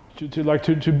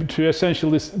 to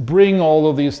essentially bring all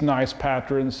of these nice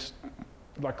patterns,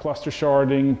 like cluster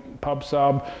sharding,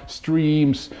 pub/sub,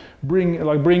 streams,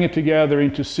 bring it together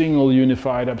into single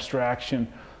unified abstraction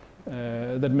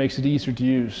that makes it easier to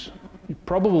use.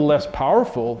 Probably less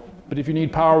powerful, but if you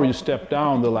need power, you step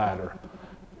down the ladder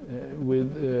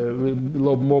with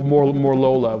more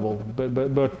low level.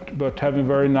 But having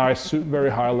very nice, very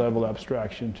high level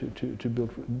abstraction to build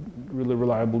really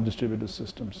reliable distributed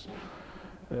systems.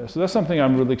 So that's something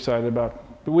I'm really excited about.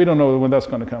 But we don't know when that's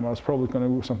going to come out. It's probably going to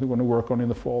be something we're going to work on in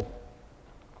the fall.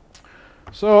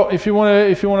 So if you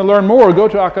want to learn more, go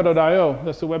to akka.io.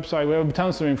 That's the website. We have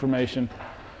tons of information.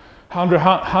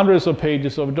 Hundreds of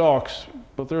pages of docs,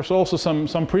 but there's also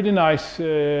some pretty nice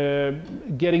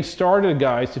getting started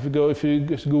guides. If you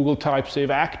just Google type save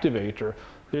activator,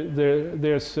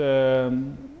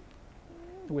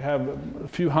 we have a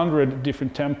few hundred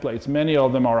different templates. Many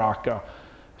of them are Akka.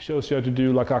 Shows you how to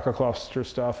do like Akka cluster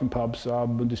stuff and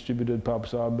pub/sub and distributed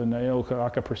pub/sub and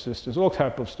Akka persistence, all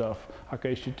type of stuff. Akka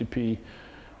HTTP.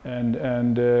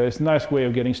 And it's a nice way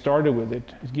of getting started with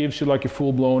it. It gives you like a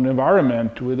full-blown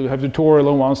environment. You have tutorial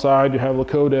on one side, you have a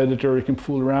code editor, you can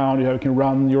fool around, you can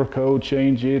run your code,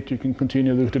 change it, you can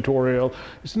continue the tutorial.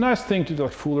 It's a nice thing to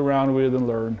like fool around with and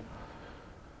learn.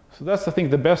 So that's, I think,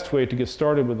 the best way to get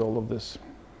started with all of this.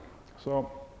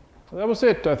 So that was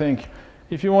it, I think.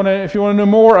 If you want to know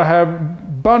more, I have a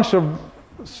bunch of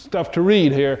stuff to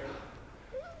read here.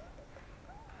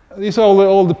 These are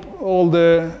all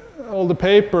the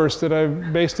papers that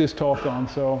I've based this talk on.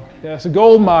 So yeah, it's a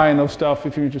gold mine of stuff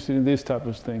if you're interested in these type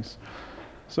of things.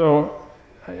 So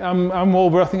I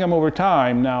think I'm over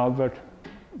time now, but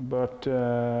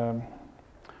I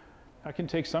can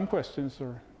take some questions,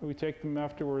 or we take them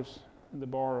afterwards in the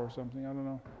bar or something. I don't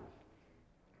know.